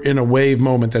like we're in a wave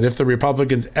moment that if the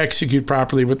Republicans execute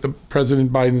properly with the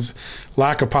President Biden's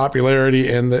lack of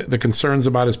popularity and the concerns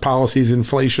about his policies,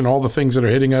 inflation, all the things that are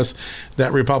hitting us,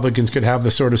 that Republicans could have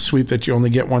the sort of sweep that you only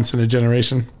get once in a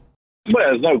generation? Well,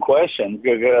 there's no question,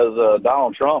 because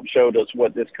Donald Trump showed us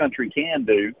what this country can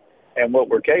do and what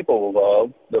we're capable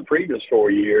of the previous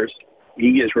 4 years.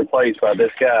 He gets replaced by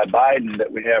this guy Biden that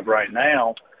we have right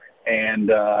now, and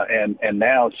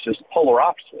now it's just polar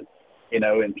opposite.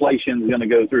 Inflation is going to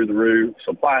go through the roof.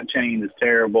 Supply chain is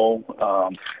terrible.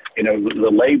 The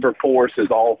labor force is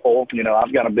awful.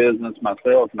 I've got a business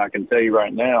myself, and I can tell you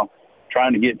right now,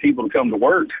 trying to get people to come to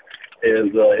work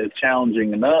is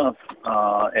challenging enough.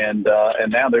 And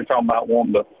now they're talking about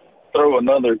wanting to throw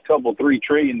another $3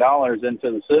 trillion into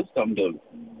the system to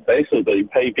basically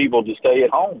pay people to stay at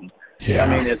home. Yeah.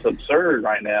 I mean, it's absurd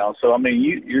right now. So, I mean,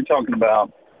 you're talking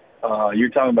about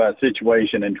a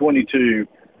situation in 22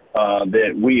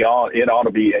 that it ought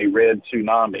to be a red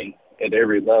tsunami at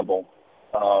every level,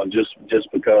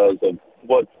 just because of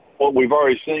what we've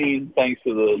already seen, thanks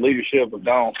to the leadership of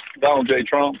Donald J.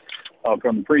 Trump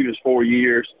from the previous 4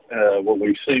 years. What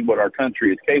we've seen, what our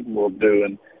country is capable of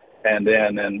doing, and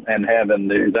having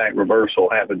the exact reversal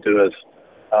happen to us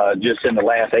just in the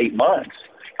last 8 months.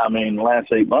 I mean, the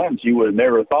last 8 months, you would have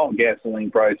never thought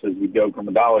gasoline prices would go from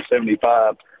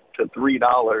 $1.75 to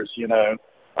 $3,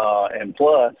 and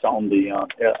plus on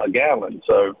a gallon.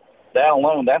 So that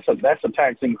alone, that's a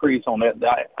tax increase on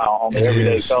that on the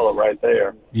everyday fellow right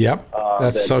there. Yep,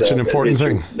 that's such an important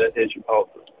thing. That hits your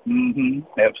pocket.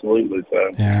 Absolutely. So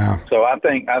yeah. So I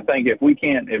think if we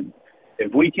can't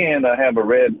have a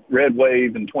red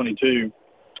wave in 22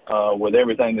 with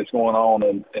everything that's going on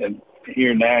and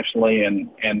here nationally and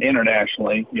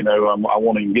internationally, I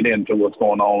want to get into what's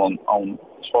going on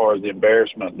as far as the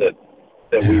embarrassment that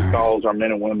we've caused our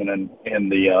men and women in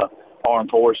the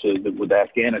armed forces with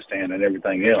Afghanistan and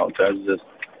everything else. That's just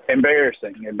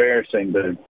embarrassing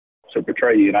to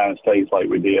portray the United States like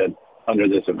we did under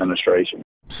this administration.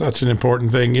 Such an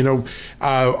important thing.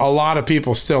 A lot of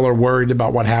people still are worried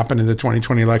about what happened in the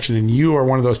 2020 election, and you are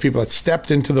one of those people that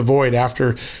stepped into the void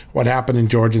after what happened in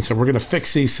Georgia and said, we're going to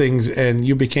fix these things, and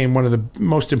you became one of the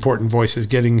most important voices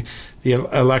getting the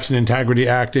Election Integrity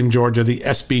Act in Georgia, the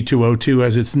SB 202,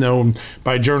 as it's known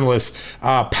by journalists,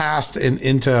 passed and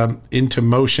into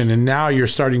motion, and now you're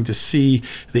starting to see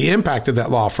the impact of that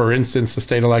law. For instance, the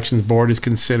State Elections Board is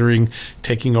considering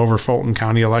taking over Fulton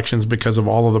County elections because of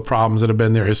all of the problems that have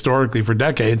been there historically for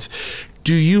decades.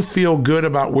 Do you feel good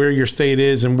about where your state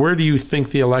is, and where do you think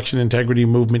the election integrity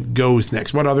movement goes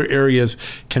next? What other areas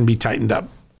can be tightened up?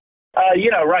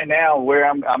 Right now where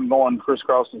I'm going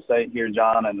crisscross the state here,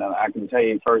 John, and I can tell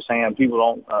you firsthand, people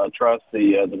don't trust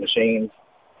the machines,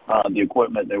 the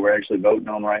equipment that we're actually voting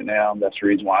on right now. That's the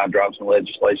reason why I dropped some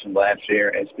legislation last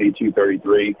year, SB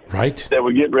 233, right, that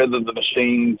would get rid of the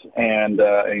machines and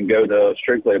go to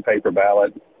strictly a paper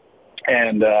ballot.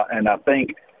 And I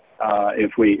think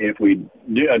if we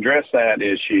do address that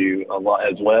issue a lot,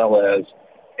 as well as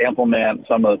implement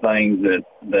some of the things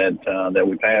that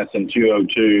we passed in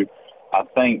 202, I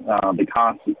think the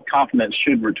confidence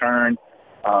should return.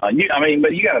 But you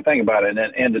got to think about it.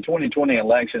 In the 2020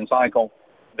 election cycle,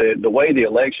 the way the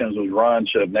elections was run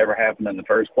should have never happened in the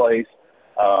first place.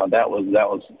 That was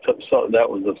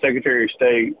the Secretary of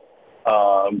State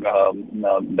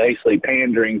basically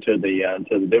pandering to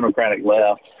the Democratic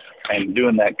left and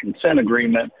doing that consent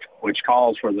agreement, which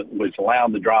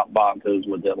allowed the drop boxes,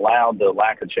 which allowed the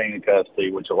lack of chain of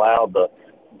custody, which allowed the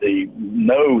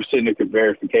no signature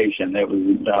verification. It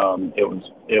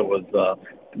was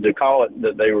to call it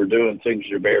that they were doing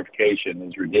signature verification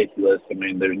is ridiculous. I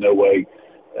mean, there's no way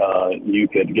you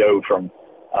could go from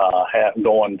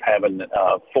having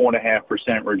a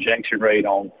 4.5% rejection rate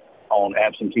on on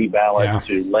absentee ballots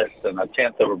to less than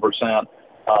 0.1%.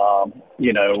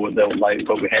 Like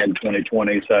what we had in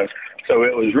 2020. So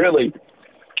it was really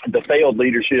the failed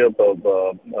leadership of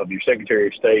your Secretary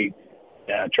of State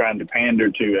trying to pander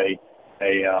to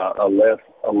a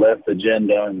left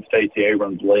agenda and Stacey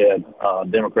Abrams led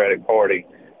Democratic Party,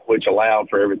 which allowed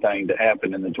for everything to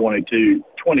happen in the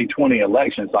 2020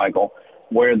 election cycle,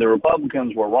 where the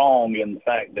Republicans were wrong in the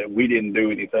fact that we didn't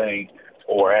do anything,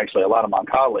 or actually a lot of my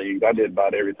colleagues, I did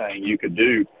about everything you could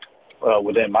do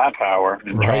within my power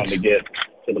in trying to get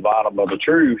to the bottom of the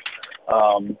truth.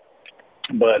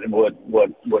 But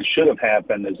what should have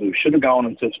happened is we should have gone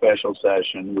into special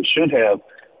session. We should have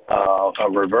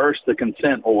reversed the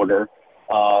consent order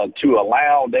to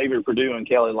allow David Perdue and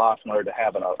Kelly Loeffler to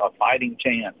have a fighting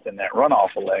chance in that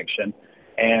runoff election,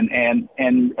 and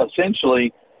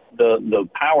essentially the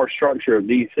power structure of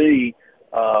D.C.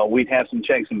 We'd have some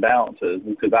checks and balances,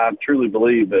 because I truly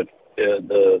believe that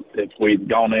if we'd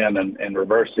gone in and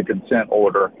reversed the consent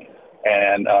order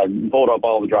and pulled up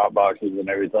all the drop boxes and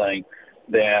everything,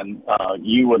 then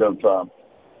you would have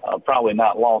probably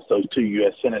not lost those 2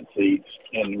 U.S. Senate seats,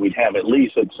 and we'd have at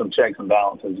least some checks and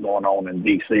balances going on in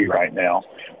D.C. right now.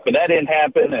 But that didn't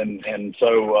happen, and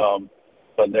so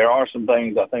but there are some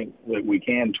things I think that we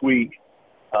can tweak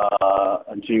to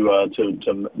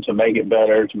make it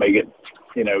better, to make it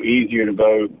easier to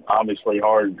vote, obviously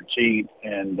harder to cheat,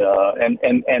 and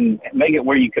make it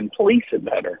where you can police it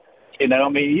better.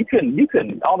 You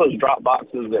can all those drop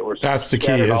boxes that were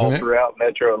scattered all throughout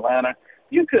Metro Atlanta.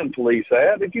 You couldn't police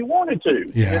that if you wanted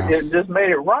to. Yeah. It just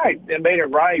made it right. It made it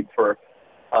right for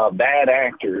bad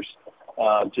actors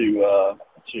to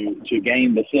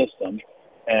game the system,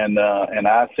 and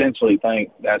I essentially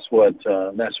think that's what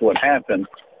happened.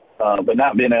 But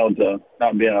not being able to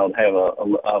have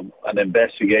an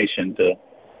investigation to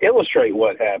illustrate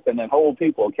what happened and hold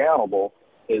people accountable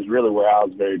is really where I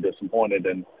was very disappointed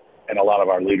in a lot of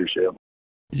our leadership.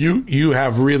 You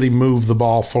have really moved the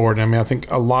ball forward. I mean, I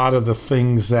think a lot of the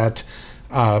things that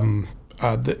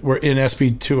that were in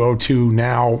SB 202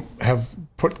 now have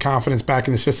put confidence back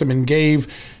in the system and gave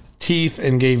teeth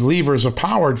and gave levers of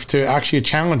power to actually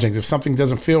challenge things. If something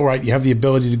doesn't feel right, you have the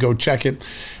ability to go check it.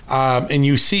 And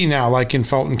you see now, like in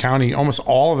Fulton County, almost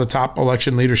all of the top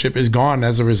election leadership is gone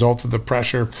as a result of the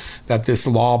pressure that this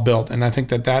law built. And I think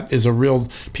that is a real,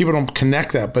 people don't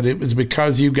connect that, but it was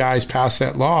because you guys passed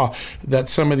that law that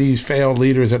some of these failed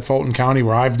leaders at Fulton County,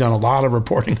 where I've done a lot of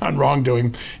reporting on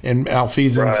wrongdoing and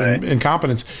malfeasance and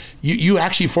incompetence, you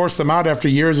actually forced them out after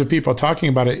years of people talking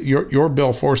about it. Your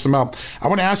bill forced them out. I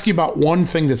want to ask you about one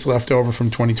thing that's left over from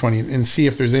 2020 and see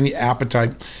if there's any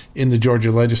appetite in the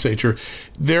Georgia legislature.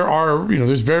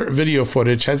 There's video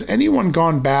footage. Has anyone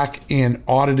gone back and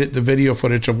audited the video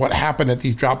footage of what happened at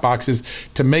these drop boxes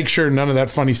to make sure none of that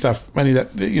funny stuff,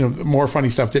 more funny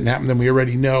stuff didn't happen than we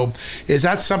already know? Is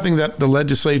that something that the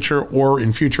legislature or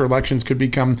in future elections could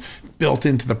become built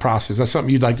into the process? That's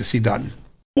something you'd like to see done?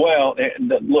 Well,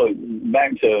 look,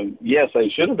 back to, yes, they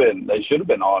should have been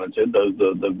audited,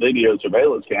 the video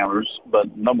surveillance cameras.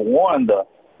 But number one, the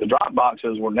drop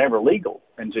boxes were never legal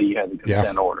until you had the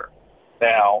consent order.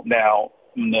 Now,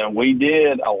 we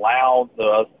did allow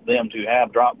them to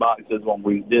have drop boxes when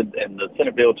we did in the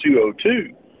Senate Bill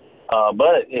 202,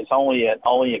 but it's only at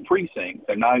precincts.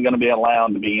 They're not going to be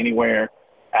allowed to be anywhere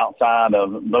outside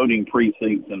of voting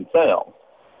precincts themselves.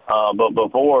 But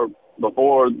before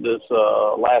this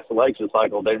last election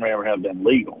cycle, they never have been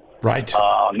legal. Right.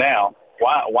 Now,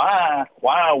 why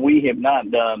we have not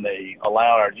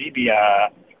allowed our GBI,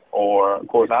 or of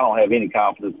course I don't have any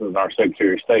confidence in our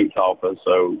Secretary of State's office,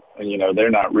 so they're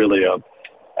not really a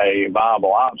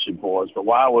viable option for us. But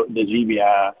why would the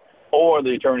GBI or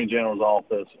the Attorney General's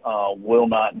office will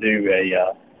not do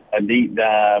a deep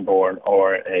dive or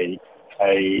a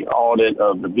audit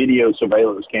of the video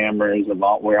surveillance cameras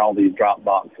about where all these drop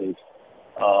boxes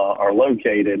are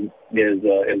located is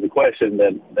a question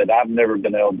that I've never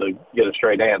been able to get a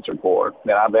straight answer for.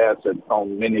 And I've asked it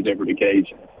on many different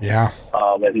occasions. Yeah,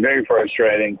 it's very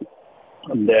frustrating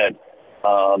that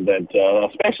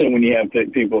especially when you have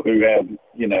people who have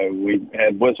we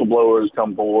had whistleblowers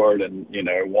come forward and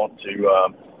want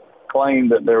to claim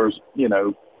that there was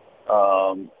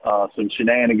some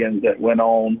shenanigans that went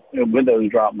on with those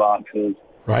drop boxes.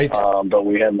 Right. But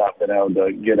we have not been able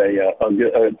to get a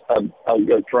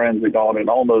good forensic audit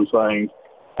on those things.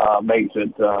 Makes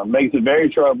it very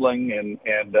troubling. And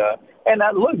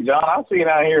look, John, I see it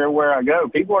out here where I go.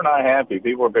 People are not happy.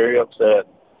 People are very upset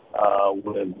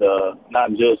with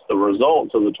not just the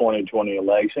results of the 2020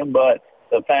 election, but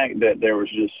the fact that there was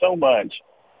just so much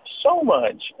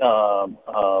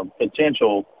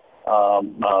potential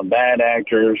bad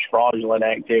actors, fraudulent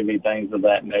activity, things of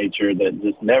that nature that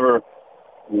just never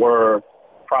were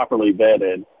properly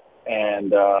vetted,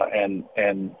 and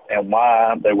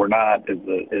why they were not is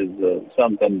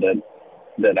something that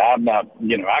I'm not,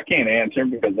 I can't answer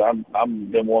because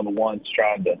I've been one of the ones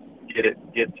trying to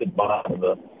get to the bottom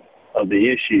of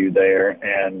the issue there.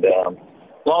 And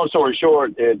long story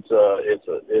short, it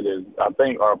is. I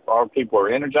think our people are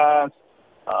energized,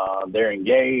 they're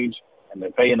engaged, and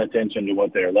they're paying attention to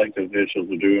what their elected officials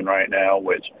are doing right now.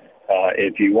 Which,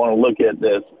 if you want to look at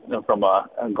this from a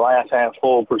glass half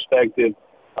full perspective,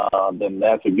 then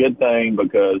that's a good thing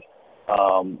because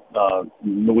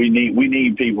we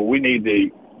need people. We need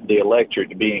the electorate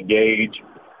to be engaged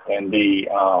and be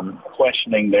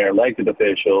questioning their elected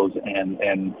officials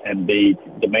and be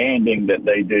demanding that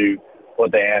they do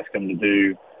what they ask them to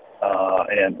do.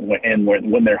 And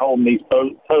when they're holding these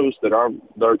posts that are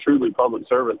truly public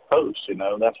service posts,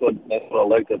 that's what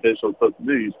elected officials are supposed to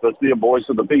do. You're supposed to be a voice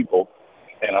of the people,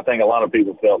 and I think a lot of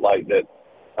people felt like that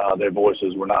their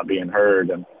voices were not being heard.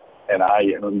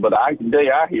 But I can tell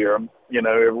you, I hear them.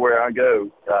 Everywhere I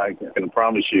go, I can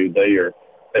promise you they're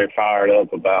fired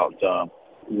up about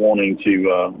wanting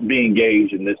to be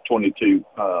engaged in this 22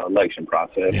 election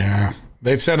process. Yeah.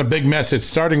 They've sent a big message,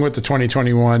 starting with the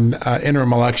 2021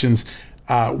 interim elections.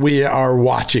 We are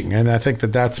watching, and I think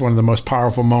that's one of the most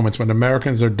powerful moments when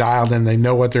Americans are dialed in. They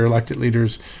know what their elected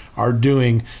leaders are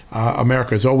doing.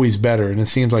 America is always better, and it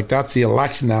seems like that's the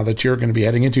election now that you're going to be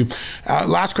heading into.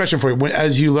 Last question for you.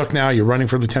 As you look now, you're running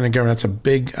for lieutenant governor. That's a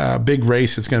big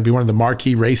race. It's going to be one of the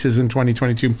marquee races in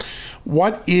 2022.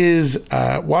 What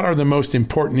are the most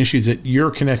important issues that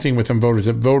you're connecting with them voters,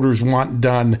 that voters want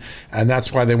done, and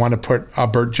that's why they want to put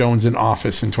Burt Jones in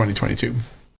office in 2022?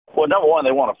 Well, number one,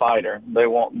 they want a fighter. They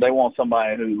want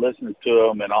somebody who listens to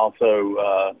them and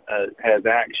also has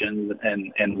actions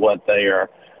and what they're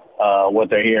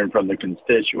hearing from the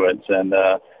constituents. And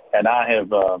I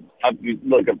have I've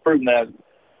proven that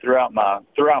throughout my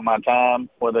time,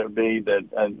 whether it be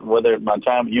whether my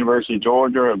time at University of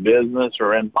Georgia or business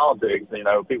or in politics.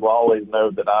 People always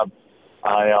know that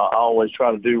I always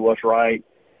try to do what's right,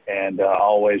 and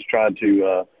always try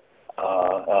to.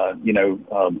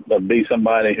 Be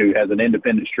somebody who has an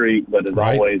independent streak, but is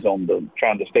right. Always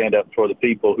trying to stand up for the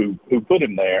people who put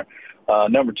him there.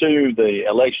 Number two, the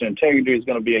election integrity is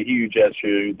going to be a huge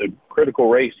issue. The critical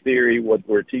race theory, what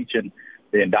we're teaching,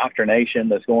 the indoctrination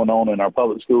that's going on in our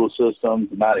public school systems,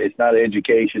 it's not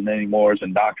education anymore, it's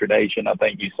indoctrination. I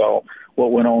think you saw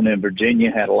what went on in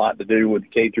Virginia had a lot to do with the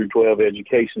K through 12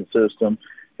 education system,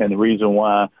 and the reason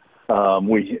why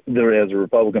as a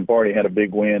Republican Party had a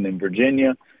big win in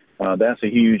Virginia. That's a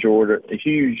huge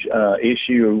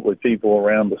issue with people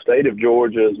around the state of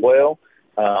Georgia as well.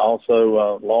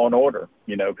 Also, law and order.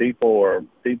 People are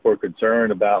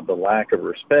concerned about the lack of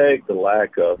respect, the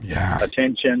lack of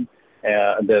attention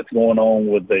that's going on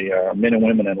with the men and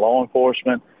women in law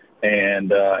enforcement,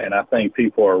 and I think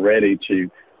people are ready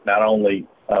to not only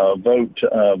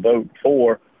vote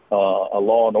for a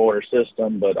law and order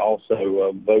system, but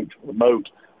also vote to promote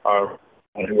our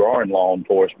who are in law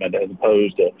enforcement, as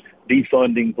opposed to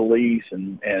defunding police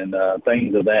and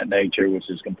things of that nature, which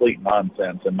is complete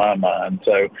nonsense in my mind.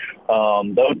 So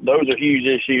those are huge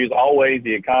issues. Always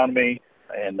the economy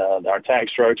and our tax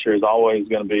structure is always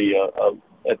going to be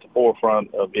at the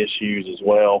forefront of issues as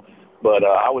well. But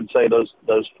I would say those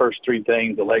first three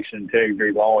things: election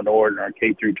integrity, law and order, and our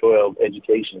K through 12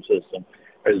 education system,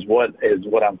 is what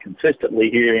I'm consistently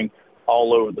hearing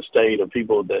all over the state of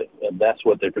people that's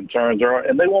what their concerns are,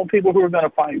 and they want people who are going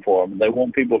to fight for them. They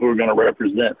want people who are going to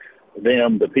represent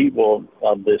them, the people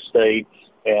of this state,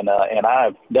 and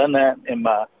I've done that in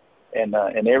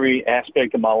every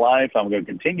aspect of my life. I'm going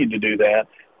to continue to do that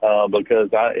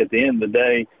because at the end of the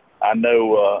day, I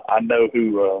know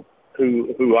who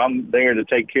I'm there to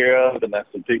take care of, and that's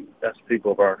the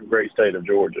people of our great state of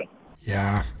Georgia.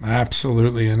 Yeah,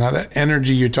 absolutely. And that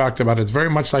energy you talked about, it's very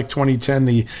much like 2010,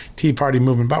 the Tea Party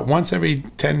movement. About once every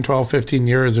 10, 12, 15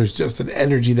 years, there's just an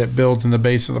energy that builds in the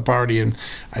base of the party. And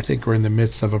I think we're in the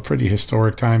midst of a pretty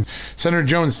historic time. Senator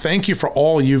Jones, thank you for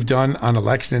all you've done on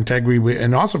election integrity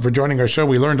and also for joining our show.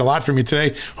 We learned a lot from you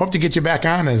today. Hope to get you back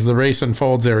on as the race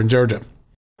unfolds there in Georgia.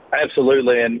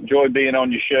 Absolutely, and enjoy being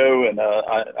on your show, and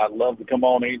I'd love to come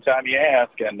on anytime you ask,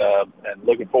 and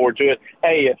looking forward to it.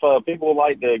 Hey, if people would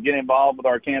like to get involved with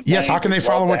our campaign, yes, how can they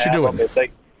follow what you're doing? If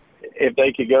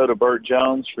they could go to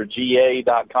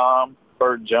BurtJonesForGA.com,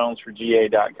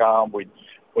 BurtJonesForGA.com.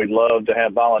 We'd love to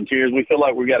have volunteers. We feel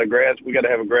like we got to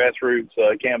have a grassroots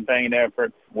campaign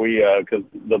effort. Because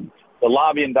the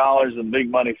lobbying dollars and big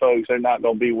money folks, they're not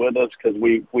going to be with us because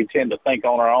we tend to think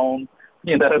on our own,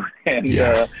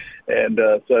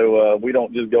 so we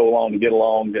don't just go along to get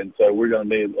along. And so we're going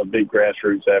to need a big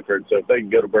grassroots effort. So if they can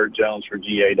go to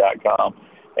BurtJonesForGA.com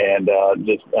and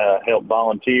just help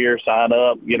volunteer, sign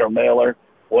up, get our mailer,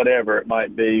 whatever it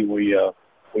might be, we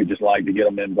just like to get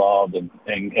them involved and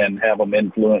have them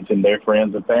influencing their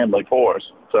friends and family for us.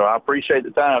 So I appreciate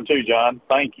the time too, John.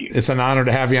 Thank you. It's an honor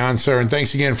to have you on, sir. And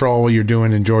thanks again for all you're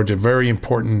doing in Georgia. Very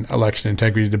important election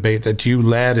integrity debate that you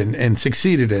led and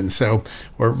succeeded in. So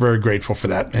we're very grateful for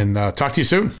that. And talk to you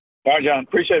soon. All right, John.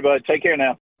 Appreciate it, bud. Take care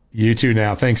now. You too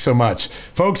now. Thanks so much.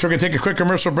 Folks, we're going to take a quick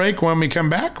commercial break. When we come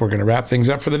back, we're going to wrap things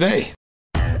up for the day.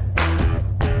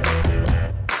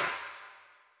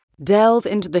 Delve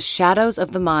into the shadows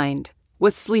of the mind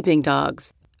with Sleeping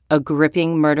Dogs, a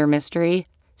gripping murder mystery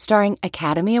starring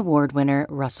Academy Award winner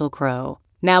Russell Crowe.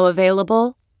 Now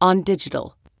available on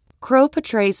digital. Crowe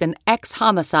portrays an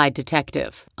ex-homicide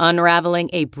detective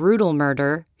unraveling a brutal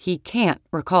murder he can't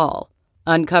recall.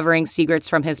 Uncovering secrets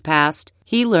from his past,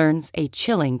 he learns a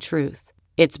chilling truth.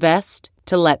 It's best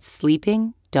to let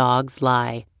sleeping dogs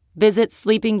lie. Visit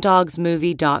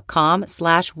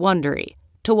sleepingdogsmovie.com/Wondery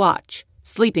to watch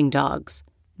Sleeping Dogs,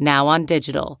 now on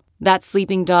digital. That's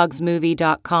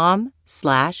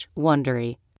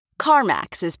sleepingdogsmovie.com/Wondery.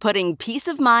 CarMax is putting peace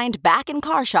of mind back in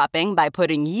car shopping by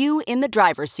putting you in the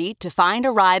driver's seat to find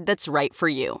a ride that's right for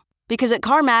you. Because at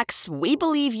CarMax, we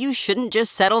believe you shouldn't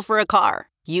just settle for a car.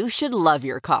 You should love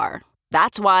your car.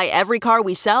 That's why every car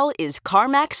we sell is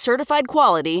CarMax certified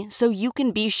quality, so you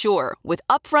can be sure with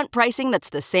upfront pricing that's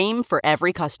the same for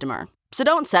every customer. So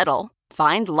don't settle.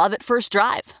 Find love at first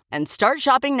drive and start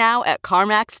shopping now at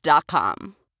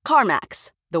CarMax.com. CarMax,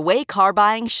 the way car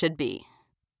buying should be.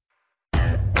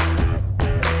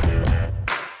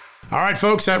 All right,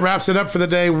 folks, that wraps it up for the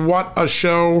day. What a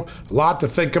show. A lot to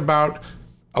think about.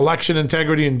 Election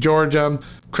integrity in Georgia,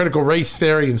 critical race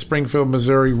theory in Springfield,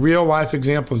 Missouri, real life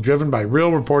examples driven by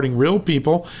real reporting, real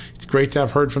people. It's great to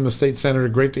have heard from the state senator.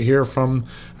 Great to hear from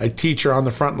a teacher on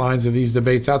the front lines of these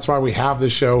debates. That's why we have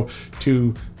this show,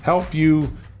 to help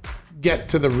you get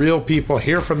to the real people,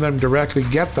 hear from them directly,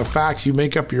 get the facts. You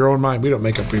make up your own mind. We don't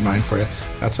make up your mind for you.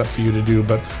 That's up for you to do.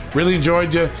 But really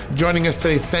enjoyed you joining us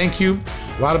today. Thank you.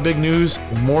 A lot of big news,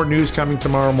 more news coming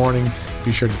tomorrow morning.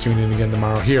 Be sure to tune in again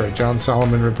tomorrow here at John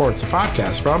Solomon Reports, a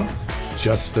podcast from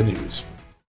Just the News.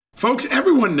 Folks,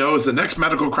 everyone knows the next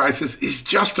medical crisis is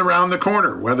just around the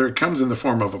corner, whether it comes in the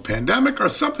form of a pandemic or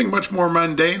something much more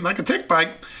mundane like a tick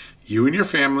bite. You and your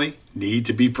family need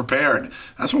to be prepared.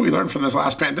 That's what we learned from this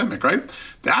last pandemic, right?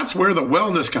 That's where the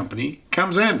Wellness Company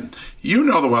comes in. You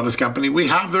know the Wellness Company. We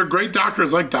have their great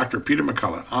doctors like Dr. Peter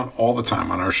McCullough on all the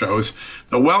time on our shows.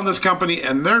 The Wellness Company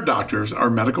and their doctors are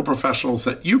medical professionals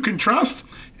that you can trust,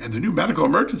 and the new medical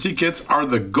emergency kits are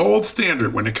the gold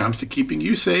standard when it comes to keeping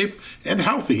you safe and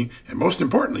healthy, and most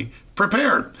importantly,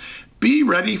 prepared. Be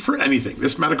ready for anything.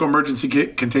 This medical emergency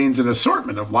kit contains an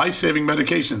assortment of life-saving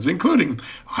medications, including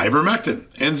ivermectin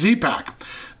and Z-Pak.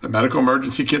 The medical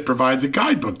emergency kit provides a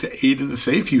guidebook to aid in the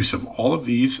safe use of all of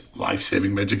these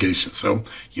life-saving medications, so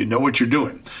you know what you're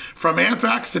doing. From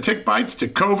anthrax to tick bites to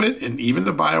COVID and even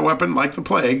the bioweapon like the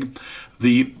plague,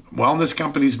 the Wellness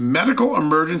Company's medical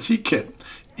emergency kit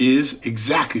is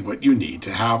exactly what you need to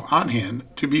have on hand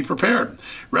to be prepared.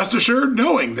 Rest assured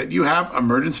knowing that you have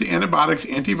emergency antibiotics,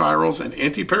 antivirals, and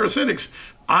antiparasitics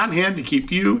on hand to keep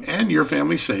you and your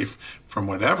family safe from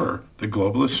whatever the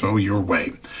globalists throw your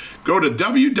way. Go to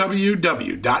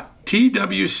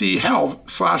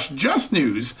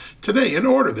www.twchealth/justnews today and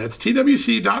order. That's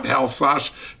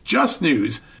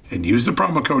twc.health/justnews and use the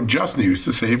promo code JUSTNEWS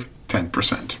to save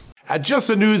 10%. At Just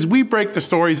the News, we break the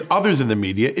stories others in the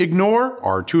media ignore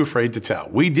or are too afraid to tell.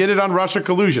 We did it on Russia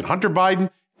collusion, Hunter Biden,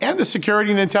 and the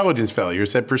security and intelligence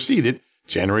failures that preceded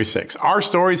January 6th. Our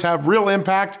stories have real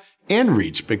impact and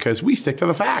reach because we stick to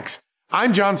the facts.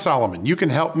 I'm John Solomon. You can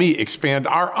help me expand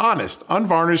our honest,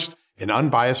 unvarnished, and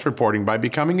unbiased reporting by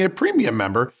becoming a premium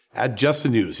member at Just the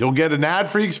News. You'll get an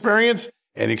ad-free experience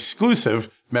and exclusive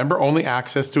member-only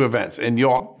access to events, and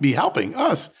you'll be helping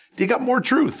us dig up more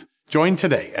truth. Join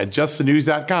today at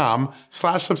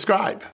justthenews.com/subscribe.